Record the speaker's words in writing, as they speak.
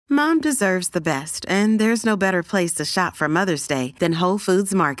Mom deserves the best, and there's no better place to shop for Mother's Day than Whole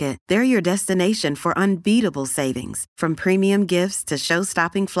Foods Market. They're your destination for unbeatable savings, from premium gifts to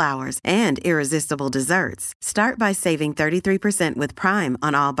show-stopping flowers and irresistible desserts. Start by saving 33% with Prime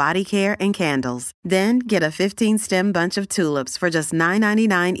on all body care and candles. Then get a 15-stem bunch of tulips for just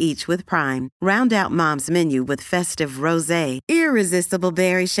 $9.99 each with Prime. Round out Mom's menu with festive rosé, irresistible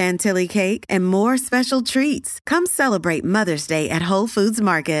berry chantilly cake, and more special treats. Come celebrate Mother's Day at Whole Foods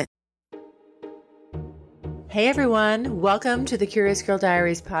Market. Hey everyone, welcome to the Curious Girl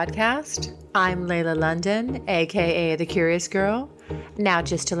Diaries podcast. I'm Layla London, aka The Curious Girl. Now,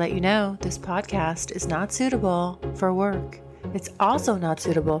 just to let you know, this podcast is not suitable for work. It's also not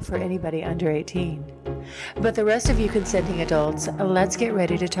suitable for anybody under 18. But the rest of you consenting adults, let's get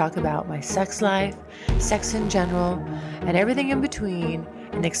ready to talk about my sex life, sex in general, and everything in between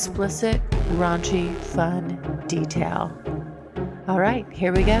in explicit, raunchy, fun detail. All right,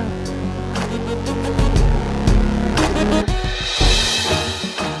 here we go.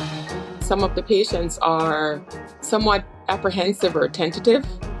 Some of the patients are somewhat apprehensive or tentative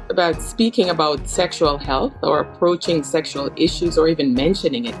about speaking about sexual health or approaching sexual issues or even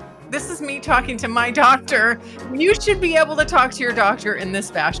mentioning it. This is me talking to my doctor. You should be able to talk to your doctor in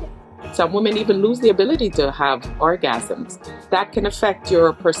this fashion. Some women even lose the ability to have orgasms. That can affect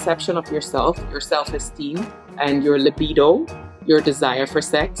your perception of yourself, your self-esteem, and your libido, your desire for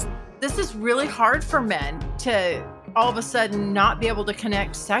sex. This is really hard for men to all of a sudden not be able to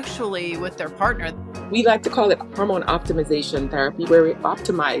connect sexually with their partner. We like to call it hormone optimization therapy, where we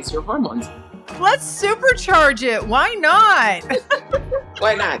optimize your hormones. Let's supercharge it. Why not?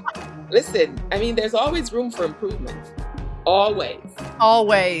 Why not? Listen, there's always room for improvement. Always.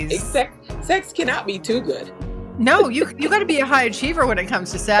 Always. Sex cannot be too good. No, you got to be a high achiever when it comes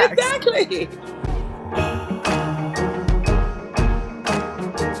to sex. Exactly.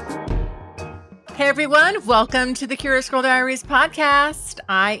 Hey everyone, welcome to the Curious Girl Diaries podcast.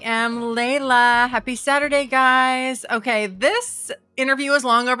 I am Layla. Happy Saturday, guys. Okay, this interview is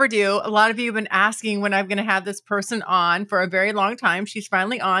long overdue. A lot of you have been asking when I'm going to have this person on for a very long time. She's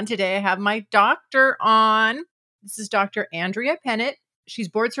finally on today. I have my doctor on. This is Dr. Andrea Pennant. She's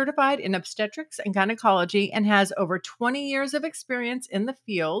board certified in obstetrics and gynecology and has over 20 years of experience in the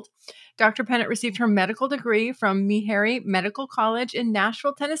field. Dr. Pennant received her medical degree from Meharry Medical College in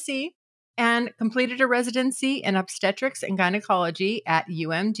Nashville, Tennessee, and completed a residency in obstetrics and gynecology at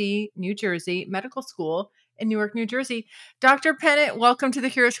UMD, New Jersey Medical School in Newark, New Jersey. Dr. Pennant, welcome to the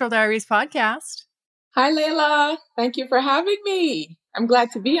Curious Girl Diaries podcast. Hi, Layla. Thank you for having me. I'm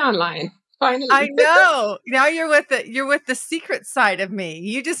glad to be online. Finally. I know. Now you're with the secret side of me.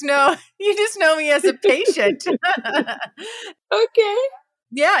 You just know me as a patient. Okay.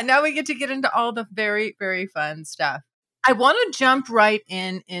 Yeah, now we get into all the very, very fun stuff. I want to jump right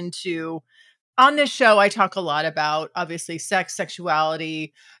into on this show. I talk a lot about obviously sex,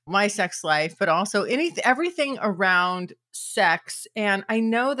 sexuality, my sex life, but also everything around sex. And I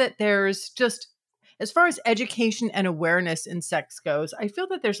know that there's just, as far as education and awareness in sex goes, I feel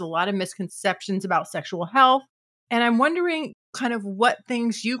that there's a lot of misconceptions about sexual health. And I'm wondering kind of what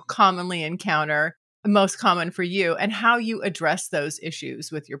things you commonly encounter, most common for you, and how you address those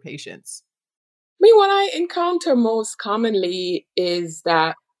issues with your patients. What I encounter most commonly is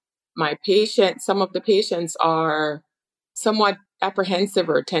that some of the patients are somewhat apprehensive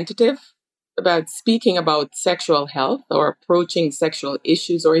or tentative about speaking about sexual health or approaching sexual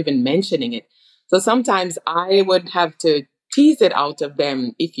issues or even mentioning it. So sometimes I would have to tease it out of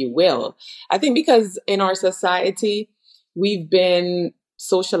them, if you will. I think because in our society, we've been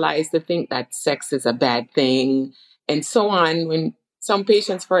socialized to think that sex is a bad thing and so on. When some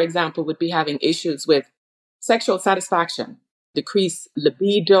patients, for example, would be having issues with sexual satisfaction, decreased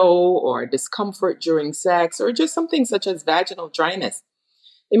libido or discomfort during sex, or just something such as vaginal dryness.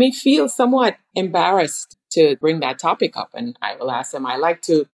 They may feel somewhat embarrassed to bring that topic up. And I will ask them, I like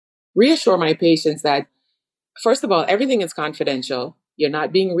to reassure my patients that, first of all, everything is confidential. You're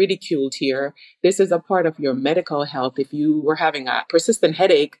not being ridiculed here. This is a part of your medical health. If you were having a persistent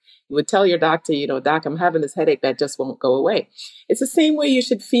headache, you would tell your doctor, Doc, I'm having this headache that just won't go away. It's the same way you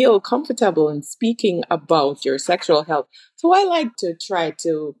should feel comfortable in speaking about your sexual health. So I want to try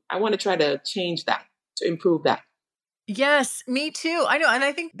to change that, to improve that. Yes, me too. I know. And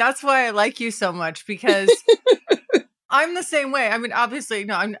I think that's why I like you so much, because I'm the same way. Obviously,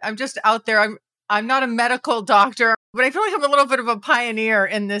 no, I'm just out there. I'm not a medical doctor, but I feel like I'm a little bit of a pioneer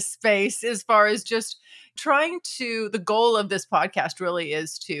in this space as far as just the goal of this podcast really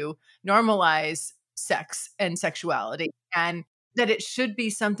is to normalize sex and sexuality. And that it should be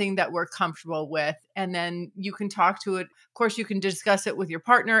something that we're comfortable with. And then you can talk to it. Of course, you can discuss it with your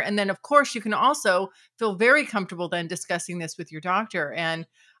partner. And then, of course, you can also feel very comfortable then discussing this with your doctor. And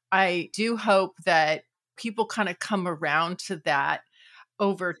I do hope that people kind of come around to that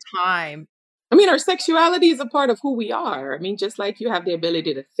over time. I mean, our sexuality is a part of who we are. I mean, just like you have the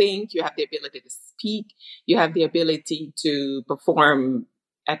ability to think, you have the ability to speak, you have the ability to perform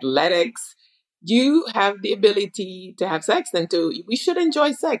athletics, you have the ability to have sex and we should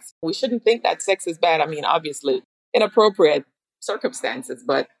enjoy sex. We shouldn't think that sex is bad. I mean, obviously, inappropriate circumstances,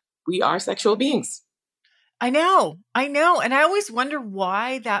 but we are sexual beings. I know. And I always wonder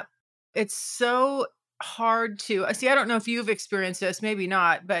why that it's so hard to see. I don't know if you've experienced this, maybe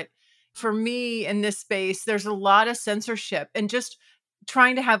not, but for me in this space, there's a lot of censorship and just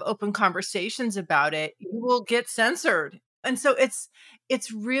trying to have open conversations about it, you will get censored. And so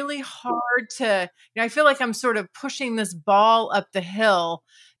it's really hard to, I feel like I'm sort of pushing this ball up the hill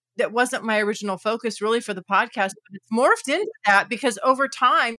that wasn't my original focus really for the podcast, but it's morphed into that because over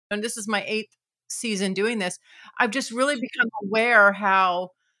time, and this is my 8th season doing this, I've just really become aware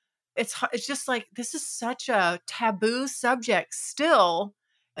how it's just like this is such a taboo subject still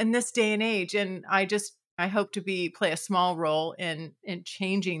in this day and age, and I hope to play a small role in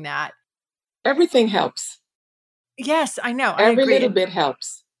changing that. Everything helps. Yes, I know. I Every agree. little bit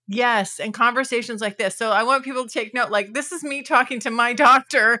helps. Yes, and conversations like this. So I want people to take note, like this is me talking to my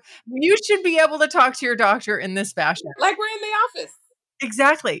doctor. You should be able to talk to your doctor in this fashion. Like we're in the office.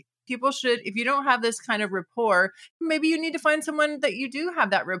 Exactly. People should, if you don't have this kind of rapport, maybe you need to find someone that you do have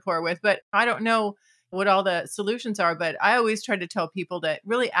that rapport with. But I don't know what all the solutions are, but I always try to tell people to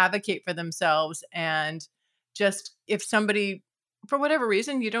really advocate for themselves. And just if somebody, for whatever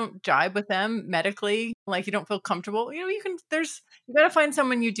reason, you don't jibe with them medically, like you don't feel comfortable, you got to find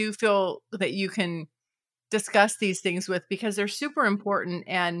someone you do feel that you can discuss these things with because they're super important.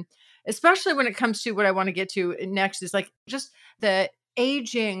 And especially when it comes to what I want to get to next is like just the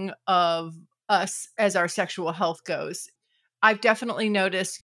aging of us as our sexual health goes. I've definitely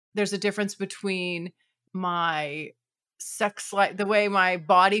noticed there's a difference between my sex life, the way my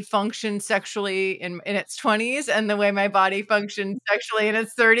body functions sexually in its 20s and the way my body functions sexually in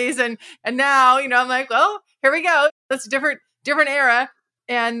its 30s. And now, I'm like, well, here we go. That's a different era.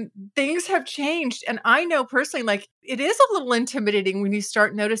 And things have changed. And I know personally, like it is a little intimidating when you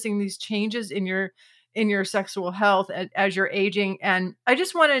start noticing these changes in your sexual health as you're aging. And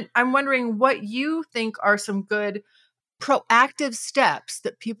I'm wondering what you think are some good proactive steps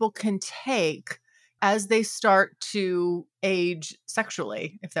that people can take as they start to age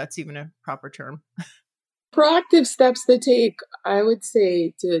sexually, if that's even a proper term. Proactive steps to take, I would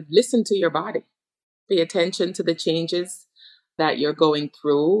say to listen to your body, pay attention to the changes that you're going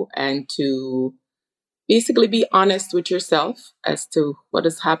through and to basically be honest with yourself as to what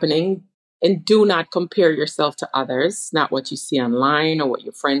is happening. And do not compare yourself to others, not what you see online or what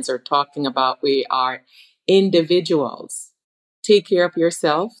your friends are talking about. We are individuals. Take care of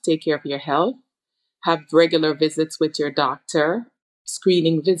yourself, take care of your health, have regular visits with your doctor,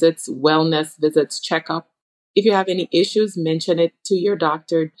 screening visits, wellness visits, checkup. If you have any issues, mention it to your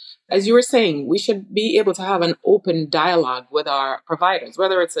doctor. As you were saying, we should be able to have an open dialogue with our providers,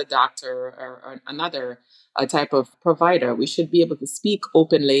 whether it's a doctor or another type of provider. We should be able to speak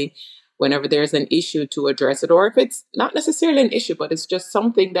openly whenever there's an issue to address it, or if it's not necessarily an issue, but it's just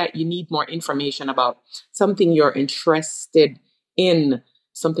something that you need more information about, something you're interested in,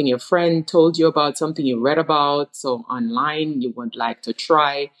 something your friend told you about, something you read about, so online you would like to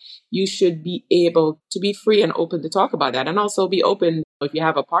try. You should be able to be free and open to talk about that. And also be open, if you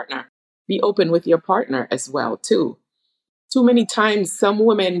have a partner, be open with your partner as well, too. Too many times, some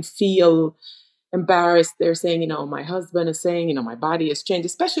women feel embarrassed. They're saying, my husband is saying, my body has changed.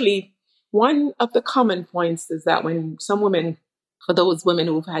 Especially one of the common points is that when some women, for those women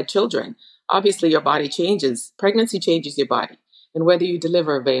who've had children, obviously your body changes. Pregnancy changes your body. And whether you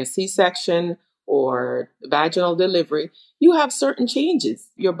deliver via C-section or vaginal delivery, you have certain changes.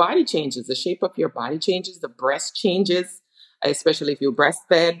 Your body changes. The shape of your body changes. The breast changes, especially if you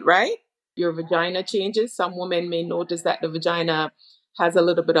breastfed, right? Your vagina changes. Some women may notice that the vagina has a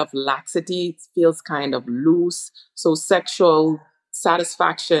little bit of laxity. It feels kind of loose. So sexual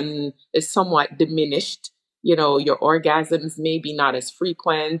satisfaction is somewhat diminished. Your orgasms may be not as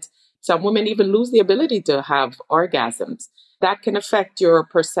frequent. Some women even lose the ability to have orgasms. That can affect your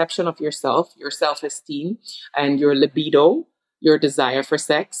perception of yourself, your self-esteem, and your libido, your desire for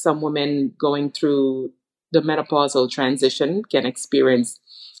sex. Some women going through the menopausal transition can experience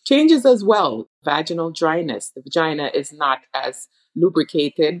changes as well. Vaginal dryness. The vagina is not as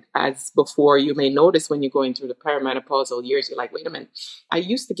lubricated as before. You may notice when you're going through the perimenopausal years, you're like, wait a minute, I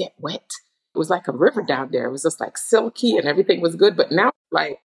used to get wet. It was like a river down there. It was just like silky and everything was good. But now,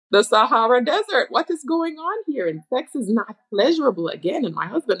 like the Sahara Desert, what is going on here? And sex is not pleasurable again. And my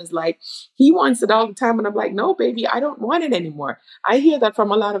husband is like, he wants it all the time. And I'm like, no, baby, I don't want it anymore. I hear that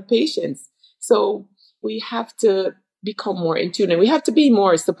from a lot of patients. So we have to become more in tune, and we have to be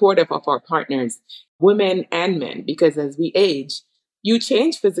more supportive of our partners, women and men, because as we age, you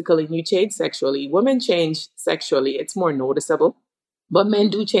change physically and you change sexually. Women change sexually. It's more noticeable, but men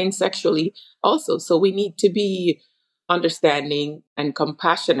do change sexually also. So we need to be understanding and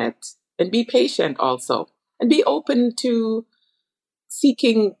compassionate and be patient also, and be open to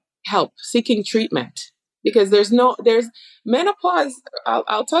seeking help, seeking treatment. Because there's menopause.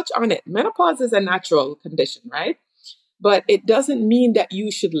 I'll touch on it. Menopause is a natural condition, right? But it doesn't mean that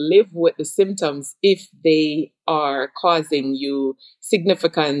you should live with the symptoms if they are causing you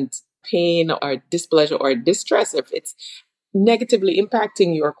significant pain or displeasure or distress, if it's negatively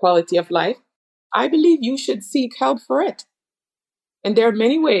impacting your quality of life. I believe you should seek help for it. And there are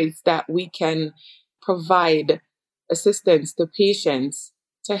many ways that we can provide assistance to patients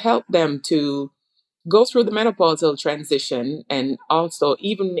to help them to go through the menopausal transition, and also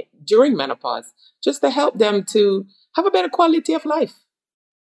even during menopause, just to help them to have a better quality of life.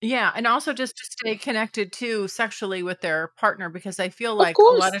 Yeah. And also just to stay connected too sexually with their partner, because I feel Of like a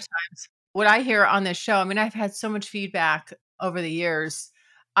course. lot of times what I hear on this show, I mean, I've had so much feedback over the years.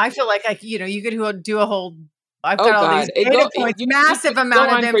 I feel like you could do a whole, I've got Oh all these God, data points, you massive could go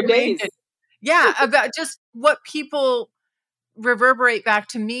amount of on for days. information. Yeah. About just what people reverberate back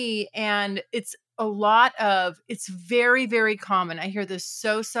to me. And it's it's very, very common. I hear this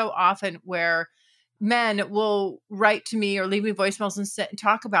so often where men will write to me or leave me voicemails and they're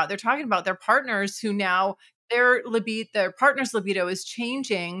talking about their partners who now their partner's libido is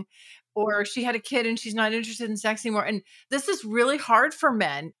changing, or she had a kid and she's not interested in sex anymore. And this is really hard for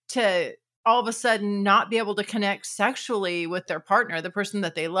men to all of a sudden not be able to connect sexually with their partner, the person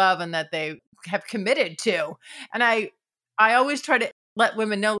that they love and that they have committed to. And I always try to let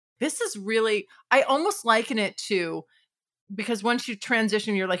women know this is really, I almost liken it to, because once you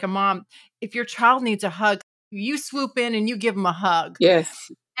transition, you're like a mom. If your child needs a hug, you swoop in and you give them a hug.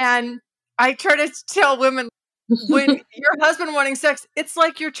 Yes. And I try to tell women, when your husband wanting sex, it's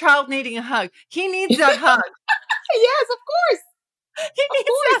like your child needing a hug. He needs that hug. Yes, of course. He Of needs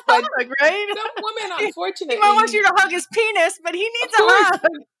course, that but hug, right? some women, He unfortunately, might want you to hug his penis, but he needs of a course, hug.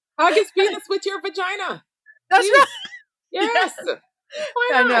 hug his penis with your vagina. That's Please. right. Yes. Why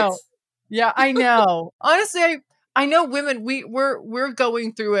I not? know. Yeah, I know. Honestly, I know women, we're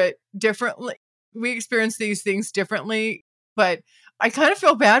going through it differently. We experience these things differently, but I kind of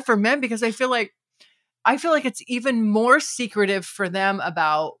feel bad for men because I feel like it's even more secretive for them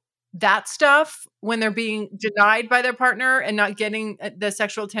about that stuff when they're being denied by their partner and not getting the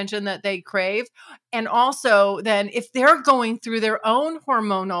sexual attention that they crave. And also then if they're going through their own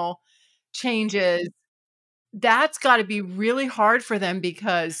hormonal changes, that's got to be really hard for them,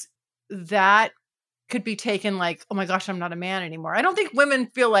 because that could be taken like, oh my gosh, I'm not a man anymore. I don't think women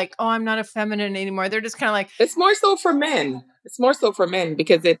feel like, oh, I'm not a feminine anymore. They're just kind of like, It's more so for men. It's more so for men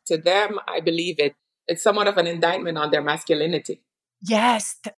because to them, I believe it's somewhat of an indictment on their masculinity.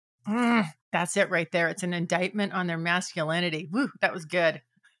 yes, that's it right there. It's an indictment on their masculinity. Woo, that was good.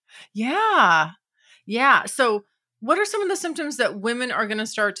 Yeah. Yeah. So what are some of the symptoms that women are going to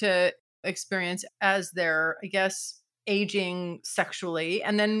start to experience as they're, I guess, aging sexually?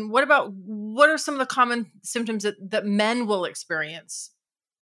 And then what are some of the common symptoms that men will experience?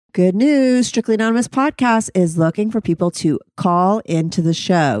 Good news. Strictly Anonymous Podcast is looking for people to call into the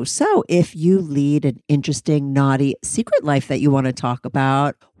show. So if you lead an interesting, naughty secret life that you want to talk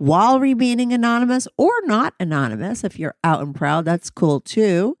about while remaining anonymous or not anonymous, if you're out and proud, that's cool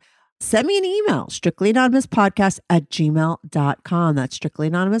too. Send me an email, strictlyanonymouspodcast@gmail.com. That's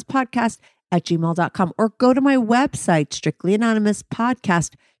strictlyanonymouspodcast@gmail.com. Or go to my website,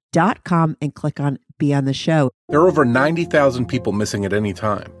 strictlyanonymouspodcast.com, and click on Be on the Show. There are over 90,000 people missing at any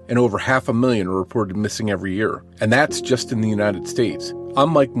time, and over 500,000 are reported missing every year. And that's just in the United States. I'm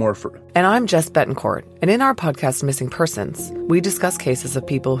Mike Morford. And I'm Jess Betancourt. And in our podcast, Missing Persons, we discuss cases of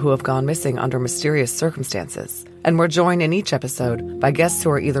people who have gone missing under mysterious circumstances. And we're joined in each episode by guests who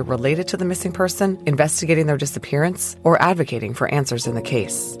are either related to the missing person, investigating their disappearance, or advocating for answers in the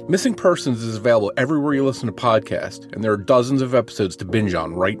case. Missing Persons is available everywhere you listen to podcasts, and there are dozens of episodes to binge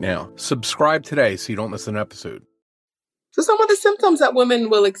on right now. Subscribe today so you don't miss an episode. So some of the symptoms that women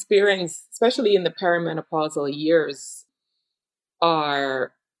will experience, especially in the perimenopausal years,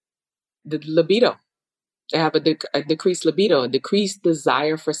 are the libido They have a decreased libido, a decreased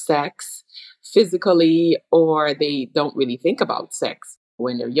desire for sex physically, or they don't really think about sex.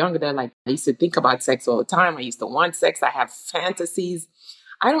 When they're younger, they're like, I used to think about sex all the time. I used to want sex. I have fantasies.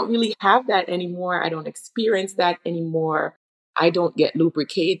 I don't really have that anymore. I don't experience that anymore. I don't get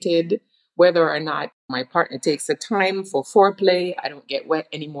lubricated. Whether or not my partner takes the time for foreplay, I don't get wet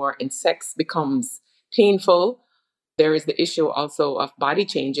anymore, and sex becomes painful. There is the issue also of body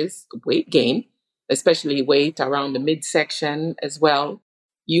changes, weight gain, especially weight around the midsection as well.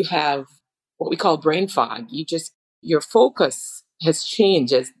 You have what we call brain fog. Your focus has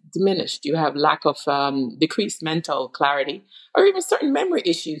changed, has diminished. You have lack of decreased mental clarity, or even certain memory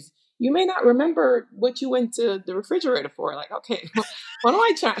issues. You may not remember what you went to the refrigerator for. Like, okay, what do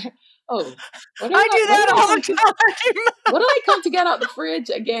I try? Oh, I do that all the what time. did I come to get out the fridge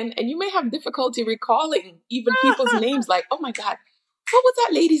again? And you may have difficulty recalling even people's names. Like, oh my God, what was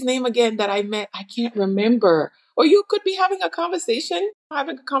that lady's name again that I met? I can't remember. Or you could be having a conversation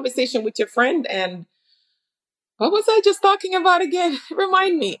with your friend, and what was I just talking about again?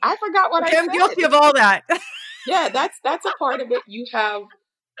 Remind me. I forgot what I I'm said. guilty of all that. Yeah, that's a part of it. You have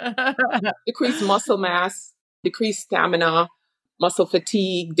decreased muscle mass, decreased stamina, muscle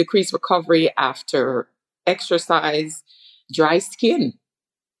fatigue, decreased recovery after exercise, dry skin,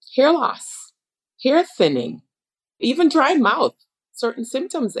 hair loss, hair thinning, even dry mouth. Certain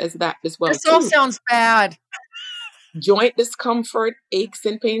symptoms as that as well This all too. sounds bad. Joint discomfort, aches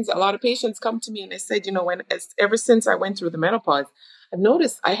and pains. A lot of patients come to me and they said, ever since I went through the menopause, I've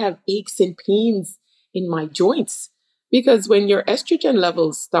noticed I have aches and pains in my joints, because when your estrogen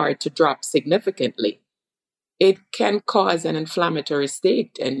levels start to drop significantly, it can cause an inflammatory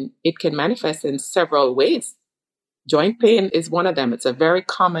state, and it can manifest in several ways. Joint pain is one of them. It's a very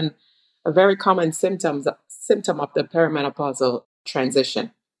common symptom of the perimenopausal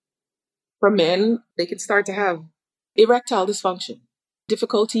transition. For men, they can start to have erectile dysfunction,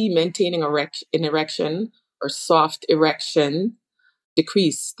 difficulty maintaining an erection or soft erection,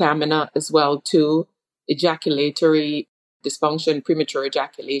 decreased stamina as well too, ejaculatory dysfunction, premature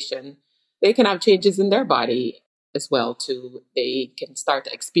ejaculation. They can have changes in their body as well too. They can start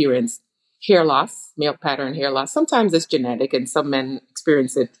to experience hair loss, male pattern hair loss. Sometimes it's genetic, and some men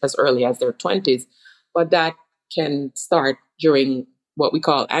experience it as early as their 20s, but that can start during what we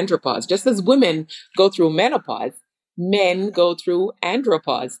call andropause. Just as women go through menopause, men go through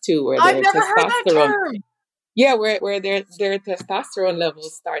andropause too, where I've their never heard that testosterone, term. yeah, where their testosterone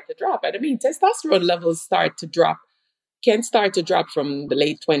levels start to drop. And I mean, testosterone levels can start to drop from the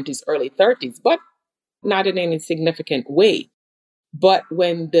late 20s, early 30s, but not in any significant way. But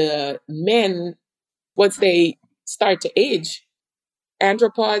when the men, once they start to age,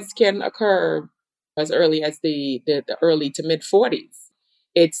 andropause can occur as early as the early to mid 40s.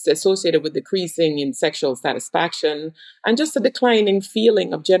 It's associated with decreasing in sexual satisfaction and just a declining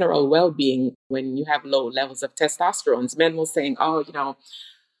feeling of general well being when you have low levels of testosterone. Men will say, oh,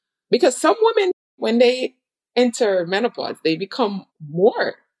 because some women, when they enter menopause, they become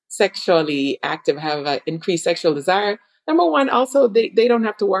more sexually active, have an increased sexual desire. Number one, also, they don't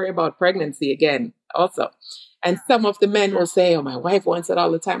have to worry about pregnancy again, also. And some of the men will say, oh, my wife wants it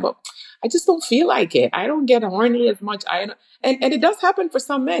all the time, but I just don't feel like it. I don't get horny as much. And it does happen for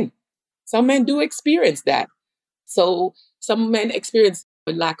some men. Some men do experience that. So some men experience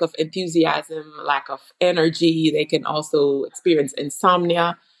a lack of enthusiasm, lack of energy. They can also experience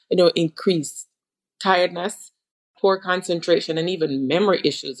insomnia, increased tiredness, poor concentration, and even memory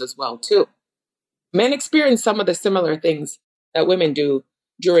issues as well, too. Men experience some of the similar things that women do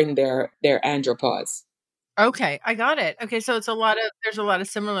during their andropause. Okay, I got it. Okay, so there's a lot of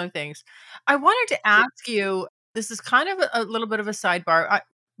similar things. I wanted to ask you, this is kind of a little bit of a sidebar.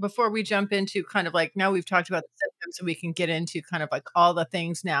 Before we jump into kind of like, now we've talked about the symptoms, so we can get into kind of like all the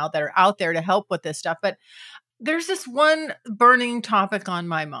things now that are out there to help with this stuff. But there's this one burning topic on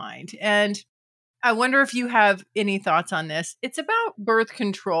my mind, and I wonder if you have any thoughts on this. It's about birth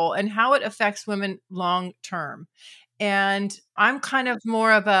control and how it affects women long term. And I'm kind of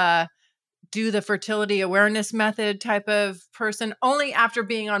more of a do the fertility awareness method type of person, only after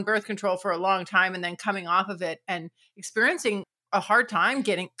being on birth control for a long time and then coming off of it and experiencing a hard time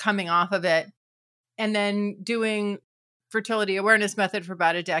coming off of it, and then doing fertility awareness method for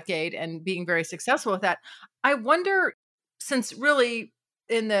about a decade and being very successful with that. I wonder, since really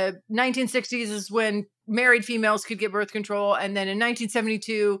in the 1960s is when married females could get birth control, and then in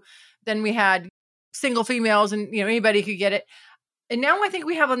 1972 then we had single females, and anybody could get it. And now I think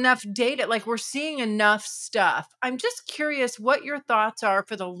we have enough data, like we're seeing enough stuff. I'm just curious what your thoughts are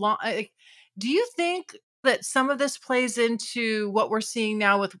for the long. Do you think that some of this plays into what we're seeing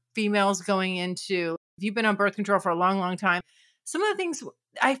now with females going into you've been on birth control for a long, long time. Some of the things,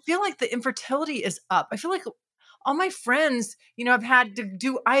 I feel like the infertility is up. I feel like all my friends, have had to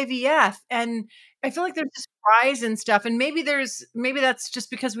do IVF, and I feel like there's this rise and stuff. And maybe that's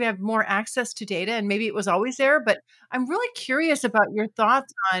just because we have more access to data, and maybe it was always there. But I'm really curious about your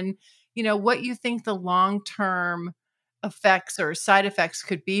thoughts on, what you think the long-term effects or side effects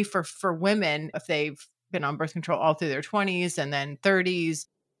could be for women if they've been on birth control all through their 20s and then 30s.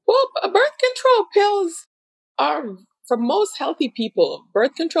 Well, birth control pills are, for most healthy people,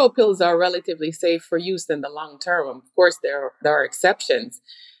 birth control pills are relatively safe for use in the long term. Of course, there are exceptions.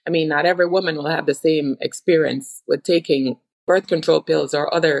 I mean, not every woman will have the same experience with taking birth control pills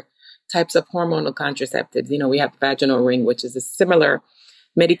or other types of hormonal contraceptives. We have the vaginal ring, which is a similar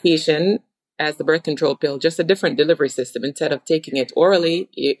medication as the birth control pill, just a different delivery system. Instead of taking it orally,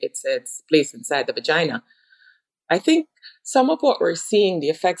 it's placed inside the vagina. I think some of what we're seeing, the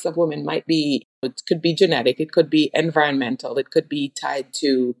effects of women it could be genetic, it could be environmental, it could be tied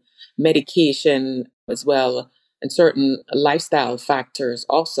to medication as well, and certain lifestyle factors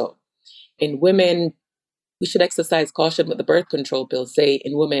also. In women, we should exercise caution with the birth control pill, say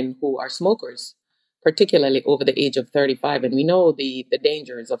in women who are smokers, particularly over the age of 35. And we know the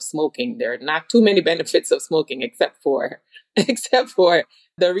dangers of smoking. There are not too many benefits of smoking except for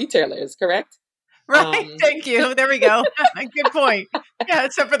the retailers, correct? Right. Thank you. There we go. Good point. Yeah,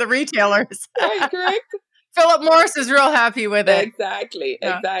 except for the retailers. Right, correct. Philip Morris is real happy with it. Exactly.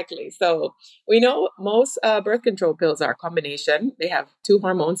 So we know most birth control pills are a combination. They have two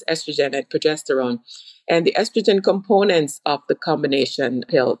hormones, estrogen and progesterone. And the estrogen components of the combination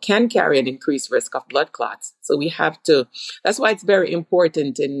pill can carry an increased risk of blood clots. So that's why it's very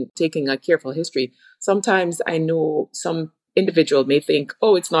important in taking a careful history. Sometimes I know some individual may think,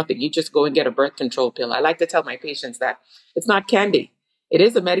 oh, it's nothing. You just go and get a birth control pill. I like to tell my patients that it's not candy. It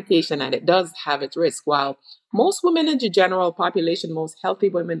is a medication and it does have its risk. While most women in the general population, most healthy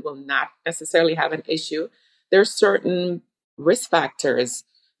women will not necessarily have an issue, there are certain risk factors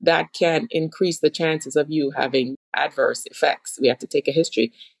that can increase the chances of you having adverse effects. We have to take a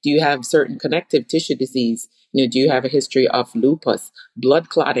history. Do you have certain connective tissue disease? Do you have a history of lupus, blood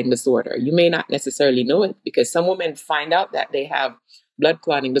clotting disorder? You may not necessarily know it because some women find out that they have blood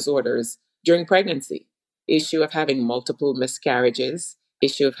clotting disorders during pregnancy. Issue of having multiple miscarriages,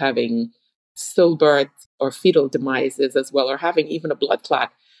 issue of having stillbirth or fetal demises as well, or having even a blood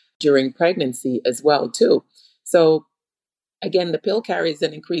clot during pregnancy as well too. So again, the pill carries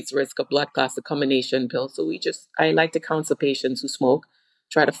an increased risk of blood clots, the combination pill. So I like to counsel patients who smoke,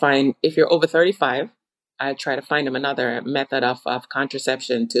 try to find, if you're over 35, I try to find them another method of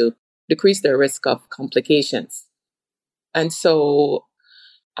contraception to decrease their risk of complications. And so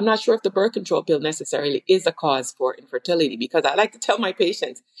I'm not sure if the birth control pill necessarily is a cause for infertility, because I like to tell my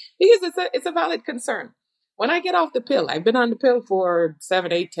patients, because it's a valid concern. When I get off the pill, I've been on the pill for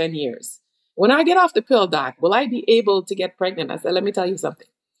 7, 8, 10 years. When I get off the pill, doc, will I be able to get pregnant? I said, let me tell you something.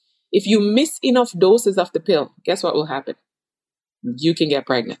 If you miss enough doses of the pill, guess what will happen? You can get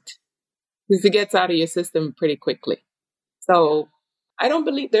pregnant. Because it gets out of your system pretty quickly. So I don't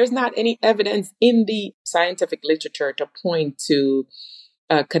believe there's not any evidence in the scientific literature to point to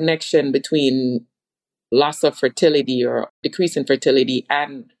a connection between loss of fertility or decrease in fertility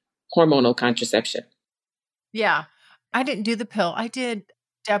and hormonal contraception. Yeah. I didn't do the pill. I did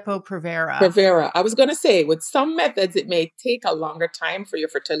Depo-Provera. Provera. I was going to say, with some methods, it may take a longer time for your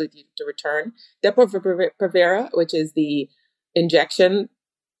fertility to return. Depo-Provera, which is the injectable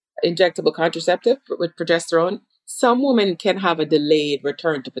contraceptive with progesterone, some women can have a delayed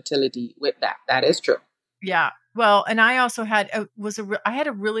return to fertility with that. That is true. Yeah. Well, and I also had I had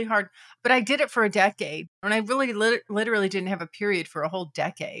a really hard, but I did it for a decade, and I really literally didn't have a period for a whole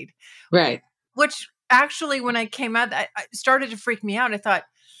decade. Right. Which actually, when I came out, I started to freak me out. I thought,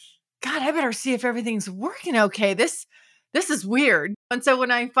 God, I better see if everything's working okay. This is weird. And so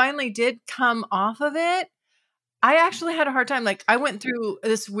when I finally did come off of it, I actually had a hard time. Like, I went through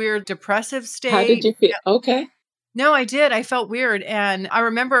this weird depressive state. How did you feel? Okay. No, I did. I felt weird. And I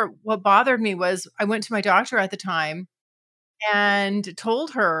remember what bothered me was I went to my doctor at the time and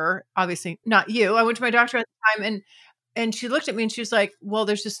told her, obviously not you, I went to my doctor at the time, and she looked at me and she was like, well,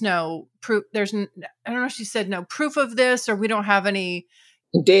 there's just no proof. I don't know if she said no proof of this, or we don't have any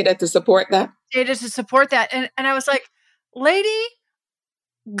data to support that. And I was like, lady,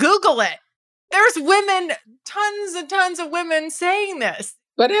 Google it. There's women, tons and tons of women saying this.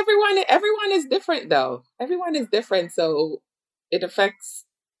 But everyone is different, though. Everyone is different. So it affects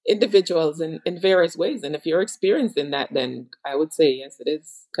individuals in various ways. And if you're experiencing that, then I would say, yes, it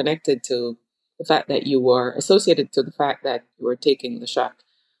is connected to the fact that you were associated to the fact that you were taking the shot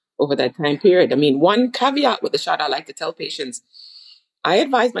over that time period. I mean, one caveat with the shot I like to tell patients, I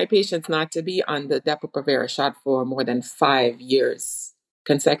advise my patients not to be on the Depo-Provera shot for more than 5 years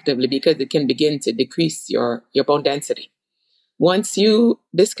consecutively because it can begin to decrease your bone density. Once you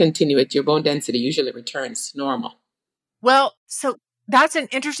discontinue it, your bone density usually returns normal. Well, so that's an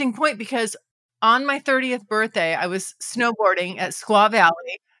interesting point because on my 30th birthday, I was snowboarding at Squaw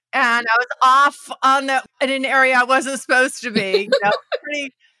Valley and I was off in an area I wasn't supposed to be.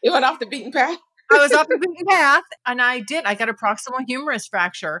 Pretty. You went off the beaten path? I was off the beaten path and I got a proximal humerus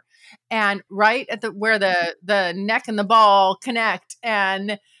fracture and right at where the neck and the ball connect.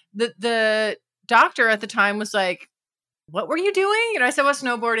 And the doctor at the time was like, "What were you doing?" And I said, "Well,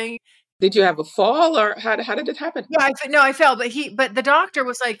 snowboarding." Did you have a fall or how did it happen? Yeah, I fell, but the doctor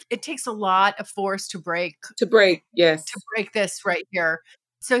was like, "It takes a lot of force to break." Yes. To break this right here.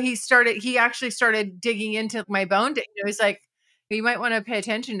 So he actually started digging into my bone. He's like, "You might want to pay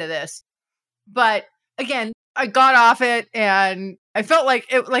attention to this." But again, I got off it and I felt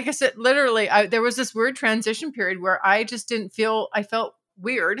like it, like I said, literally, there was this weird transition period where I just didn't feel, I felt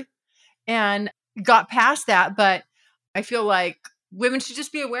weird and got past that. But I feel like women should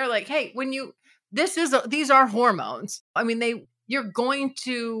just be aware, like, hey, these are hormones. I mean,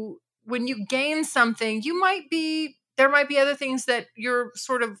 when you gain something, there might be other things that you're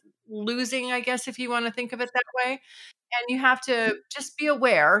sort of losing, I guess, if you want to think of it that way. And you have to just be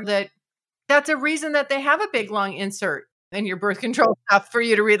aware that that's a reason that they have a big long insert in your birth control stuff for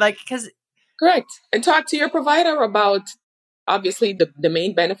you to read, because correct. And talk to your provider about, obviously the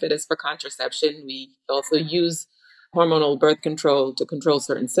main benefit is for contraception. We also use hormonal birth control to control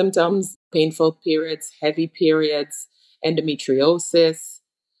certain symptoms, painful periods, heavy periods, endometriosis,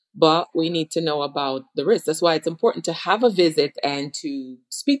 but we need to know about the risks. That's why it's important to have a visit and to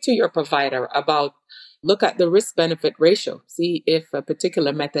speak to your provider about, look at the risk-benefit ratio, see if a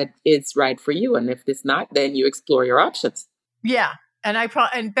particular method is right for you. And if it's not, then you explore your options. Yeah.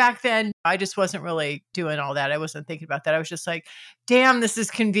 And back then, I just wasn't really doing all that. I wasn't thinking about that. I was just like, damn, this is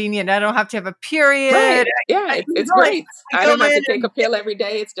convenient. I don't have to have a period. Right. Yeah, it's great. I don't have to take a pill every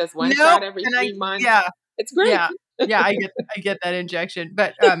day. It's just one shot every 3 months. Yeah. It's great. Yeah, I get that injection.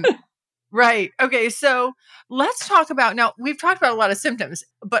 But right. Okay, so let's talk about, now we've talked about a lot of symptoms,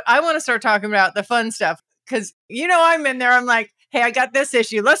 but I want to start talking about the fun stuff because I'm in there. I'm like, hey, I got this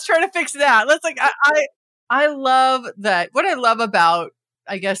issue. Let's try to fix that. I love that. What I love about,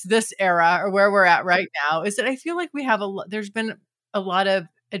 I guess, this era or where we're at right now is that I feel like there's been a lot of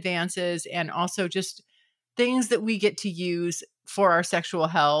advances and also just things that we get to use for our sexual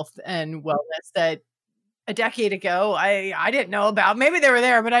health and wellness that a decade ago I didn't know about. Maybe they were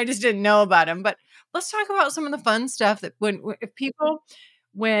there, but I just didn't know about them. But let's talk about some of the fun stuff that when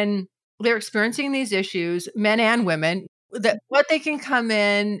they're experiencing these issues, men and women, that what they can come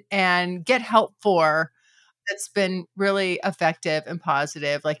in and get help for that's been really effective and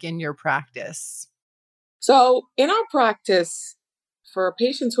positive, like in your practice. So in our practice, for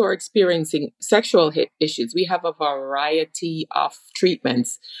patients who are experiencing sexual issues, we have a variety of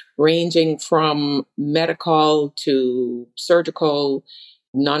treatments ranging from medical to surgical,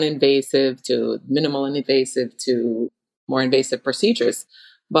 non-invasive to minimal invasive to more invasive procedures.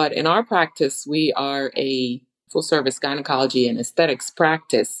 But in our practice, we are a full-service gynecology and aesthetics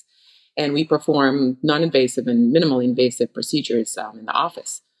practice, and we perform non-invasive and minimal invasive procedures in the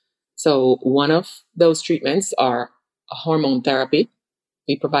office. So one of those treatments are hormone therapy.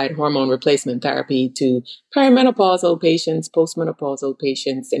 We provide hormone replacement therapy to perimenopausal patients, postmenopausal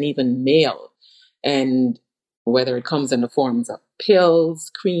patients, and even male. And whether it comes in the forms of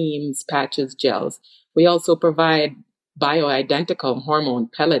pills, creams, patches, gels. We also provide bioidentical hormone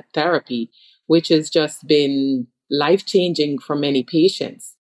pellet therapy, which has just been life-changing for many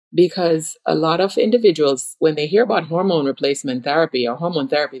patients. Because a lot of individuals, when they hear about hormone replacement therapy or hormone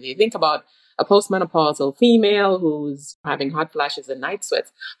therapy, they think about a postmenopausal female who's having hot flashes and night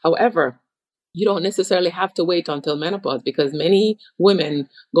sweats. However, you don't necessarily have to wait until menopause because many women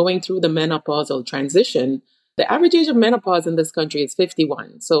going through the menopausal transition, the average age of menopause in this country is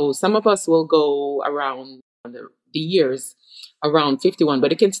 51. So some of us will go around the years around 51,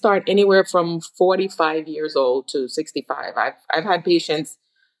 but it can start anywhere from 45 years old to 65. I've had patients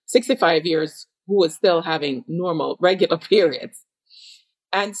 65 years who was still having normal, regular periods.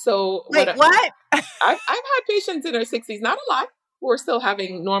 And so what? I've had patients in their 60s, not a lot, who are still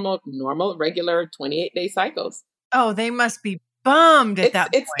having normal, regular 28-day cycles. Oh, they must be bummed at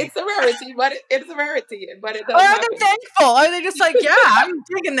that point. It's a rarity, but it's a rarity. But it does Or are happen. they thankful? Are they just like, yeah, I'm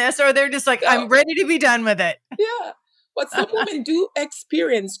digging this? Or they're just like, I'm ready to be done with it? Yeah. But some women do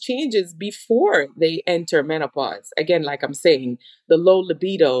experience changes before they enter menopause. Again, like I'm saying, the low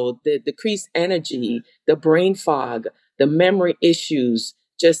libido, the decreased energy, the brain fog, the memory issues,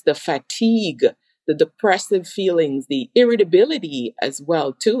 just the fatigue, the depressive feelings, the irritability as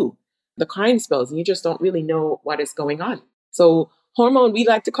well, too. The crying spells, and you just don't really know what is going on. So we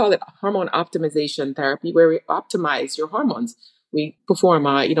like to call it hormone optimization therapy, where we optimize your hormones. We perform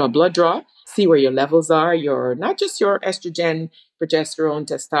a blood draw, see where your levels are, not just your estrogen, progesterone,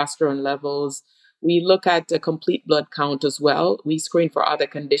 testosterone levels. We look at the complete blood count as well. We screen for other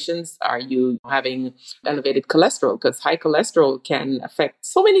conditions. Are you having elevated cholesterol? Because high cholesterol can affect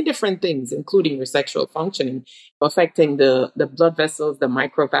so many different things, including your sexual functioning, affecting the blood vessels, the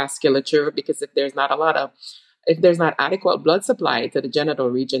microvasculature, because if there's not adequate blood supply to the genital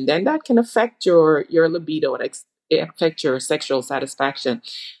region, then that can affect your libido and affect your sexual satisfaction.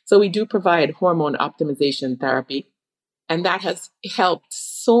 So we do provide hormone optimization therapy, and that has helped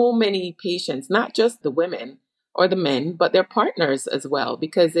so many patients, not just the women or the men, but their partners as well,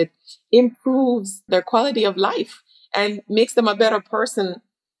 because it improves their quality of life and makes them a better person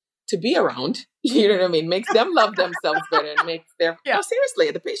to be around. You know what I mean? Makes them love themselves better and makes no,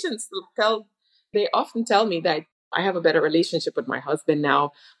 seriously, the patients they often tell me that I have a better relationship with my husband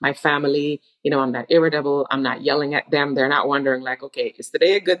now, my family. I'm not irritable. I'm not yelling at them. They're not wondering like, okay, is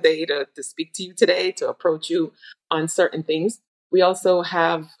today a good day to speak to you today, to approach you on certain things? We also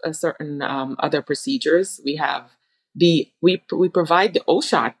have a certain other procedures. We have we provide the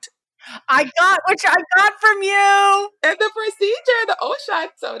O-shot. I got from you. And the procedure, the O-shot.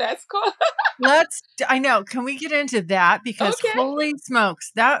 So that's cool. I know. Can we get into that? Because Okay. holy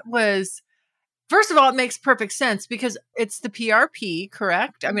smokes, that was... First of all, it makes perfect sense because it's the PRP,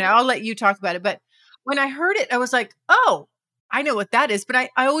 correct? I mean, I'll let you talk about it. But when I heard it, I was like, oh, I know what that is. But I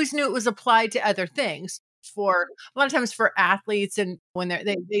always knew it was applied to other things, for a lot of times for athletes, and when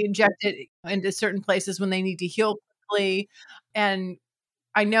they inject it into certain places when they need to heal quickly. And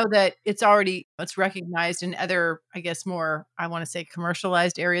I know that it's recognized in other, I guess, more, I want to say,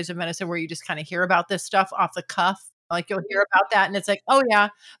 commercialized areas of medicine where you just kind of hear about this stuff off the cuff. Like you'll hear about that and it's like, oh yeah,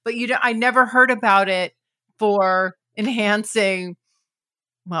 but I never heard about it for enhancing.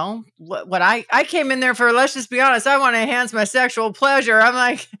 Well, what I came in there for, let's just be honest, I want to enhance my sexual pleasure. I'm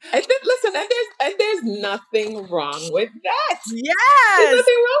like, listen, and there's nothing wrong with that. Yes. There's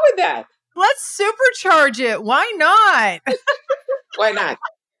nothing wrong with that. Let's supercharge it. Why not? Why not?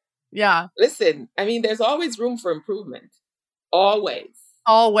 Yeah. Listen, I mean, there's always room for improvement. Always.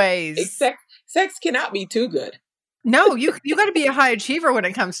 Sex cannot be too good. No, you got to be a high achiever when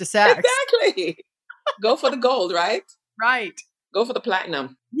it comes to sex. Exactly. Go for the gold, right? Right. Go for the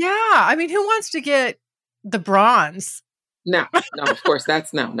platinum. Yeah. I mean, who wants to get the bronze? No, of course,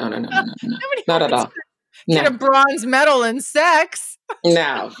 that's no. Not at all. Get a bronze medal in sex.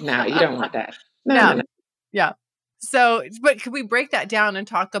 No, you don't want that. No. Yeah. So, but could we break that down and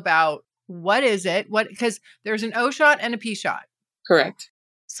talk about what is it? Because there's an O shot and a P shot. Correct.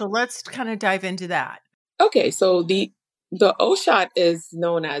 So let's kind of dive into that. Okay, so the O shot is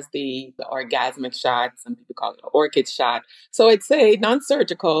known as the orgasmic shot. Some people call it an orchid shot. So it's a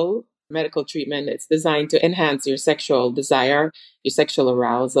non-surgical medical treatment. It's designed to enhance your sexual desire, your sexual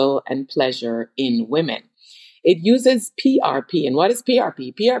arousal, and pleasure in women. It uses PRP. And what is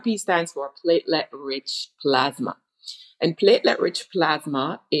PRP? PRP stands for platelet-rich plasma. And platelet-rich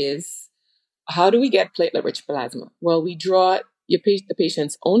plasma is, how do we get platelet-rich plasma? Well, we draw the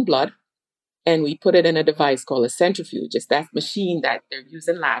patient's own blood, and we put it in a device called a centrifuge. It's that machine that they're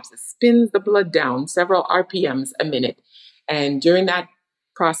using in labs. It spins the blood down several RPMs a minute. And during that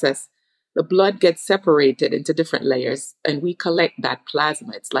process, the blood gets separated into different layers, and we collect that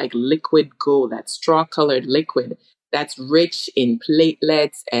plasma. It's like liquid gold, that straw-colored liquid that's rich in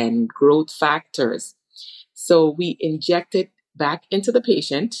platelets and growth factors. So we inject it back into the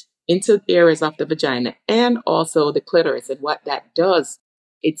patient, into areas of the vagina, and also the clitoris. And what that does,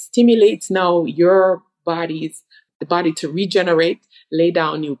 it stimulates now the body to regenerate, lay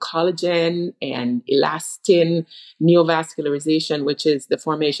down new collagen and elastin, neovascularization, which is the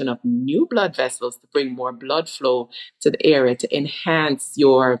formation of new blood vessels to bring more blood flow to the area, to enhance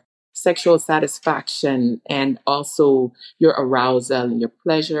your sexual satisfaction and also your arousal and your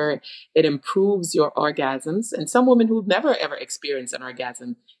pleasure. It improves your orgasms. And some women who've never ever experienced an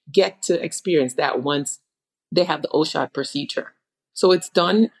orgasm get to experience that once they have the O-shot procedure. So it's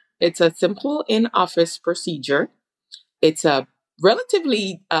a simple in-office procedure. It's a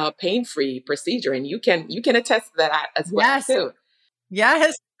relatively pain-free procedure, and you can attest to that as well too.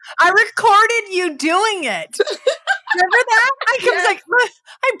 Yes, I recorded you doing it. Remember that?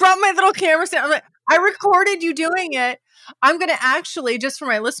 I brought my little camera stand. I'm like, I recorded you doing it. I'm going to actually, just for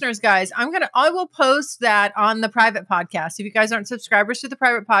my listeners, guys, I will post that on the private podcast. If you guys aren't subscribers to the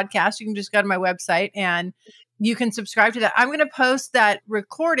private podcast, you can just go to my website and you can subscribe to that. I'm going to post that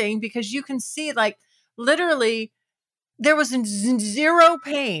recording because you can see, like, literally there was zero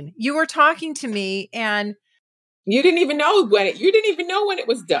pain. You were talking to me and you didn't even know when it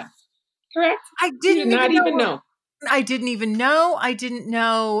was done. Correct? I You did not even know. I didn't even know. I didn't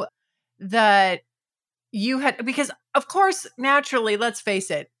know that you had, because of course, naturally, let's face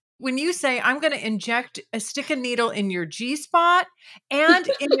it, when you say, I'm going to stick a needle in your G spot and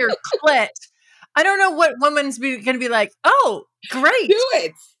in your clit, I don't know what woman's going to be like, oh, great. Do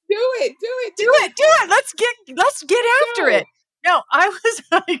it. Do it. Do it. Do it. Do it. Let's get after it. No, I was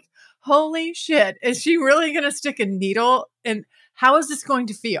like, holy shit. Is she really going to stick a needle? And how is this going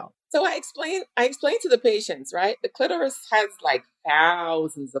to feel? So I explained to the patients, right? The clitoris has like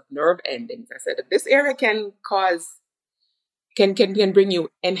thousands of nerve endings. I said that this area can bring you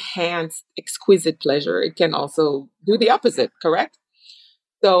enhanced, exquisite pleasure. It can also do the opposite, correct?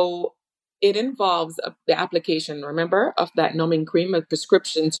 So it involves the application, remember, of that numbing cream, a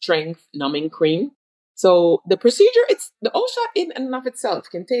prescription strength numbing cream. So the procedure, the O-shot in and of itself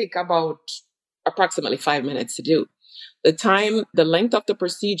can take about approximately 5 minutes to do. The length of the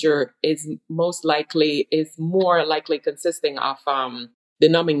procedure is more likely consisting of the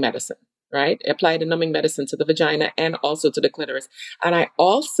numbing medicine, right? Apply the numbing medicine to the vagina and also to the clitoris. And I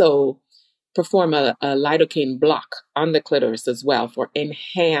also perform a lidocaine block on the clitoris as well for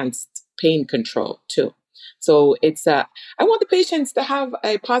enhanced pain control too. So I want the patients to have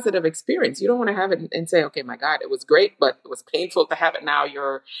a positive experience. You don't want to have it and say, okay, my God, it was great, but it was painful to have it. Now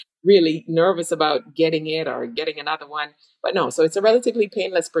you're really nervous about getting it or getting another one. But no, so it's a relatively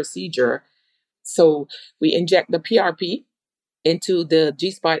painless procedure. So we inject the PRP into the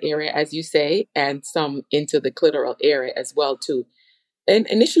G-spot area, as you say, and some into the clitoral area as well too. And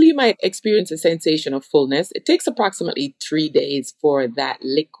initially you might experience a sensation of fullness. It takes approximately 3 days for that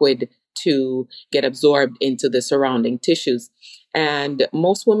liquid to get absorbed into the surrounding tissues. And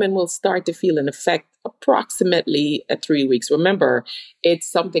most women will start to feel an effect approximately at 3 weeks. Remember,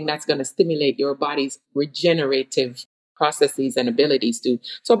 it's something that's going to stimulate your body's regenerative processes and abilities too.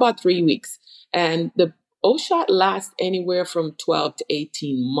 So about 3 weeks. And the O-shot lasts anywhere from 12 to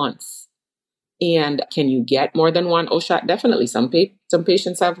 18 months. And can you get more than one O-shot? Definitely. Some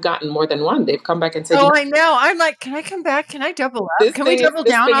patients have gotten more than one. They've come back and said, I know. I'm like, can I come back? Can I double up? Can we double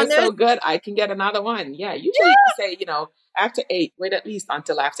down on this? This thing is so good. I can get another one. Yeah. Usually you say, after 8, wait at least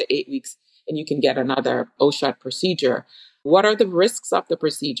until after 8 weeks and you can get another O-shot procedure. What are the risks of the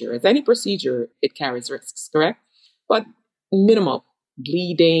procedure? As any procedure, it carries risks, correct? But minimal.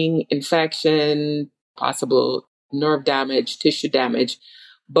 Bleeding, infection, possible nerve damage, tissue damage.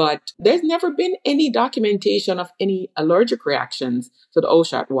 But there's never been any documentation of any allergic reactions to the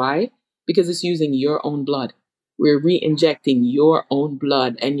O-shot. Why? Because it's using your own blood. We're re-injecting your own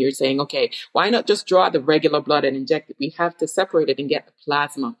blood. And you're saying, okay, why not just draw the regular blood and inject it? We have to separate it and get the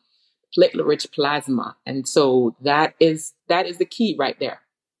plasma, platelet-rich plasma. And so that is the key right there.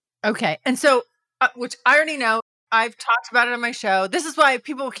 Okay. And so, which I already know, I've talked about it on my show. This is why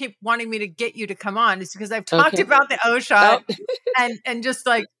people keep wanting me to get you to come on, is because I've talked about the O-shot and just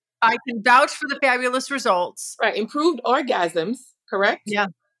like, I can vouch for the fabulous results. Right. Improved orgasms, correct? Yeah.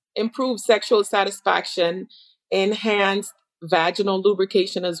 Improved sexual satisfaction, enhanced vaginal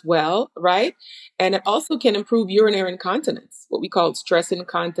lubrication as well, right? And it also can improve urinary incontinence, what we call stress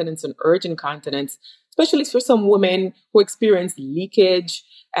incontinence and urge incontinence, especially for some women who experience leakage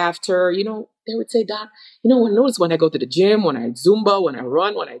after, they would say, Doc, notice when I go to the gym, when I Zumba, when I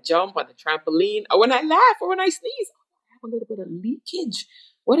run, when I jump on the trampoline, or when I laugh, or when I sneeze, I have a little bit of leakage.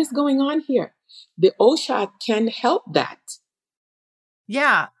 What is going on here? The O-shot can help that.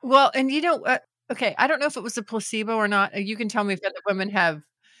 Yeah. Well, and okay, I don't know if it was a placebo or not. You can tell me if other women have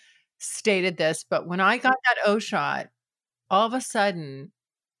stated this, but when I got that O-shot, all of a sudden,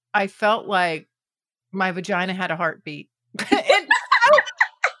 I felt like my vagina had a heartbeat.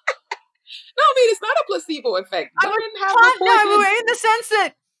 No, I mean, it's not a placebo effect. In the sense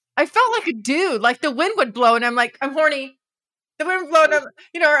that I felt like a dude, like the wind would blow and I'm like, I'm horny. The wind would blow and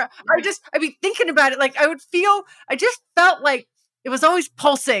I'd be thinking about it. Like I just felt like it was always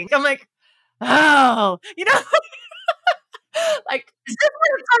pulsing. I'm like, oh, like, is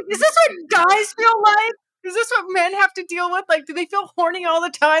this what guys feel like? Is this what men have to deal with? Like, do they feel horny all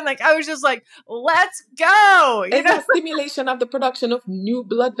the time? Like, I was just like, let's go. It's a stimulation of the production of new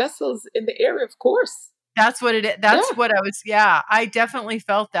blood vessels in the area, of course. That's what it is. That's what I was. Yeah, I definitely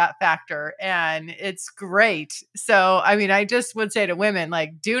felt that factor and it's great. So, I mean, I just would say to women,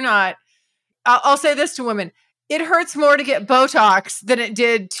 like, do not, I'll say this to women. It hurts more to get Botox than it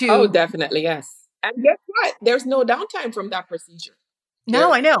did to. Oh, definitely, yes. And guess what? There's no downtime from that procedure. No,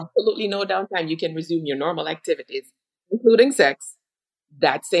 There's I know. absolutely no downtime. You can resume your normal activities, including sex,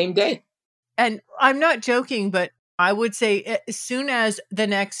 that same day. And I'm not joking, but I would say as soon as the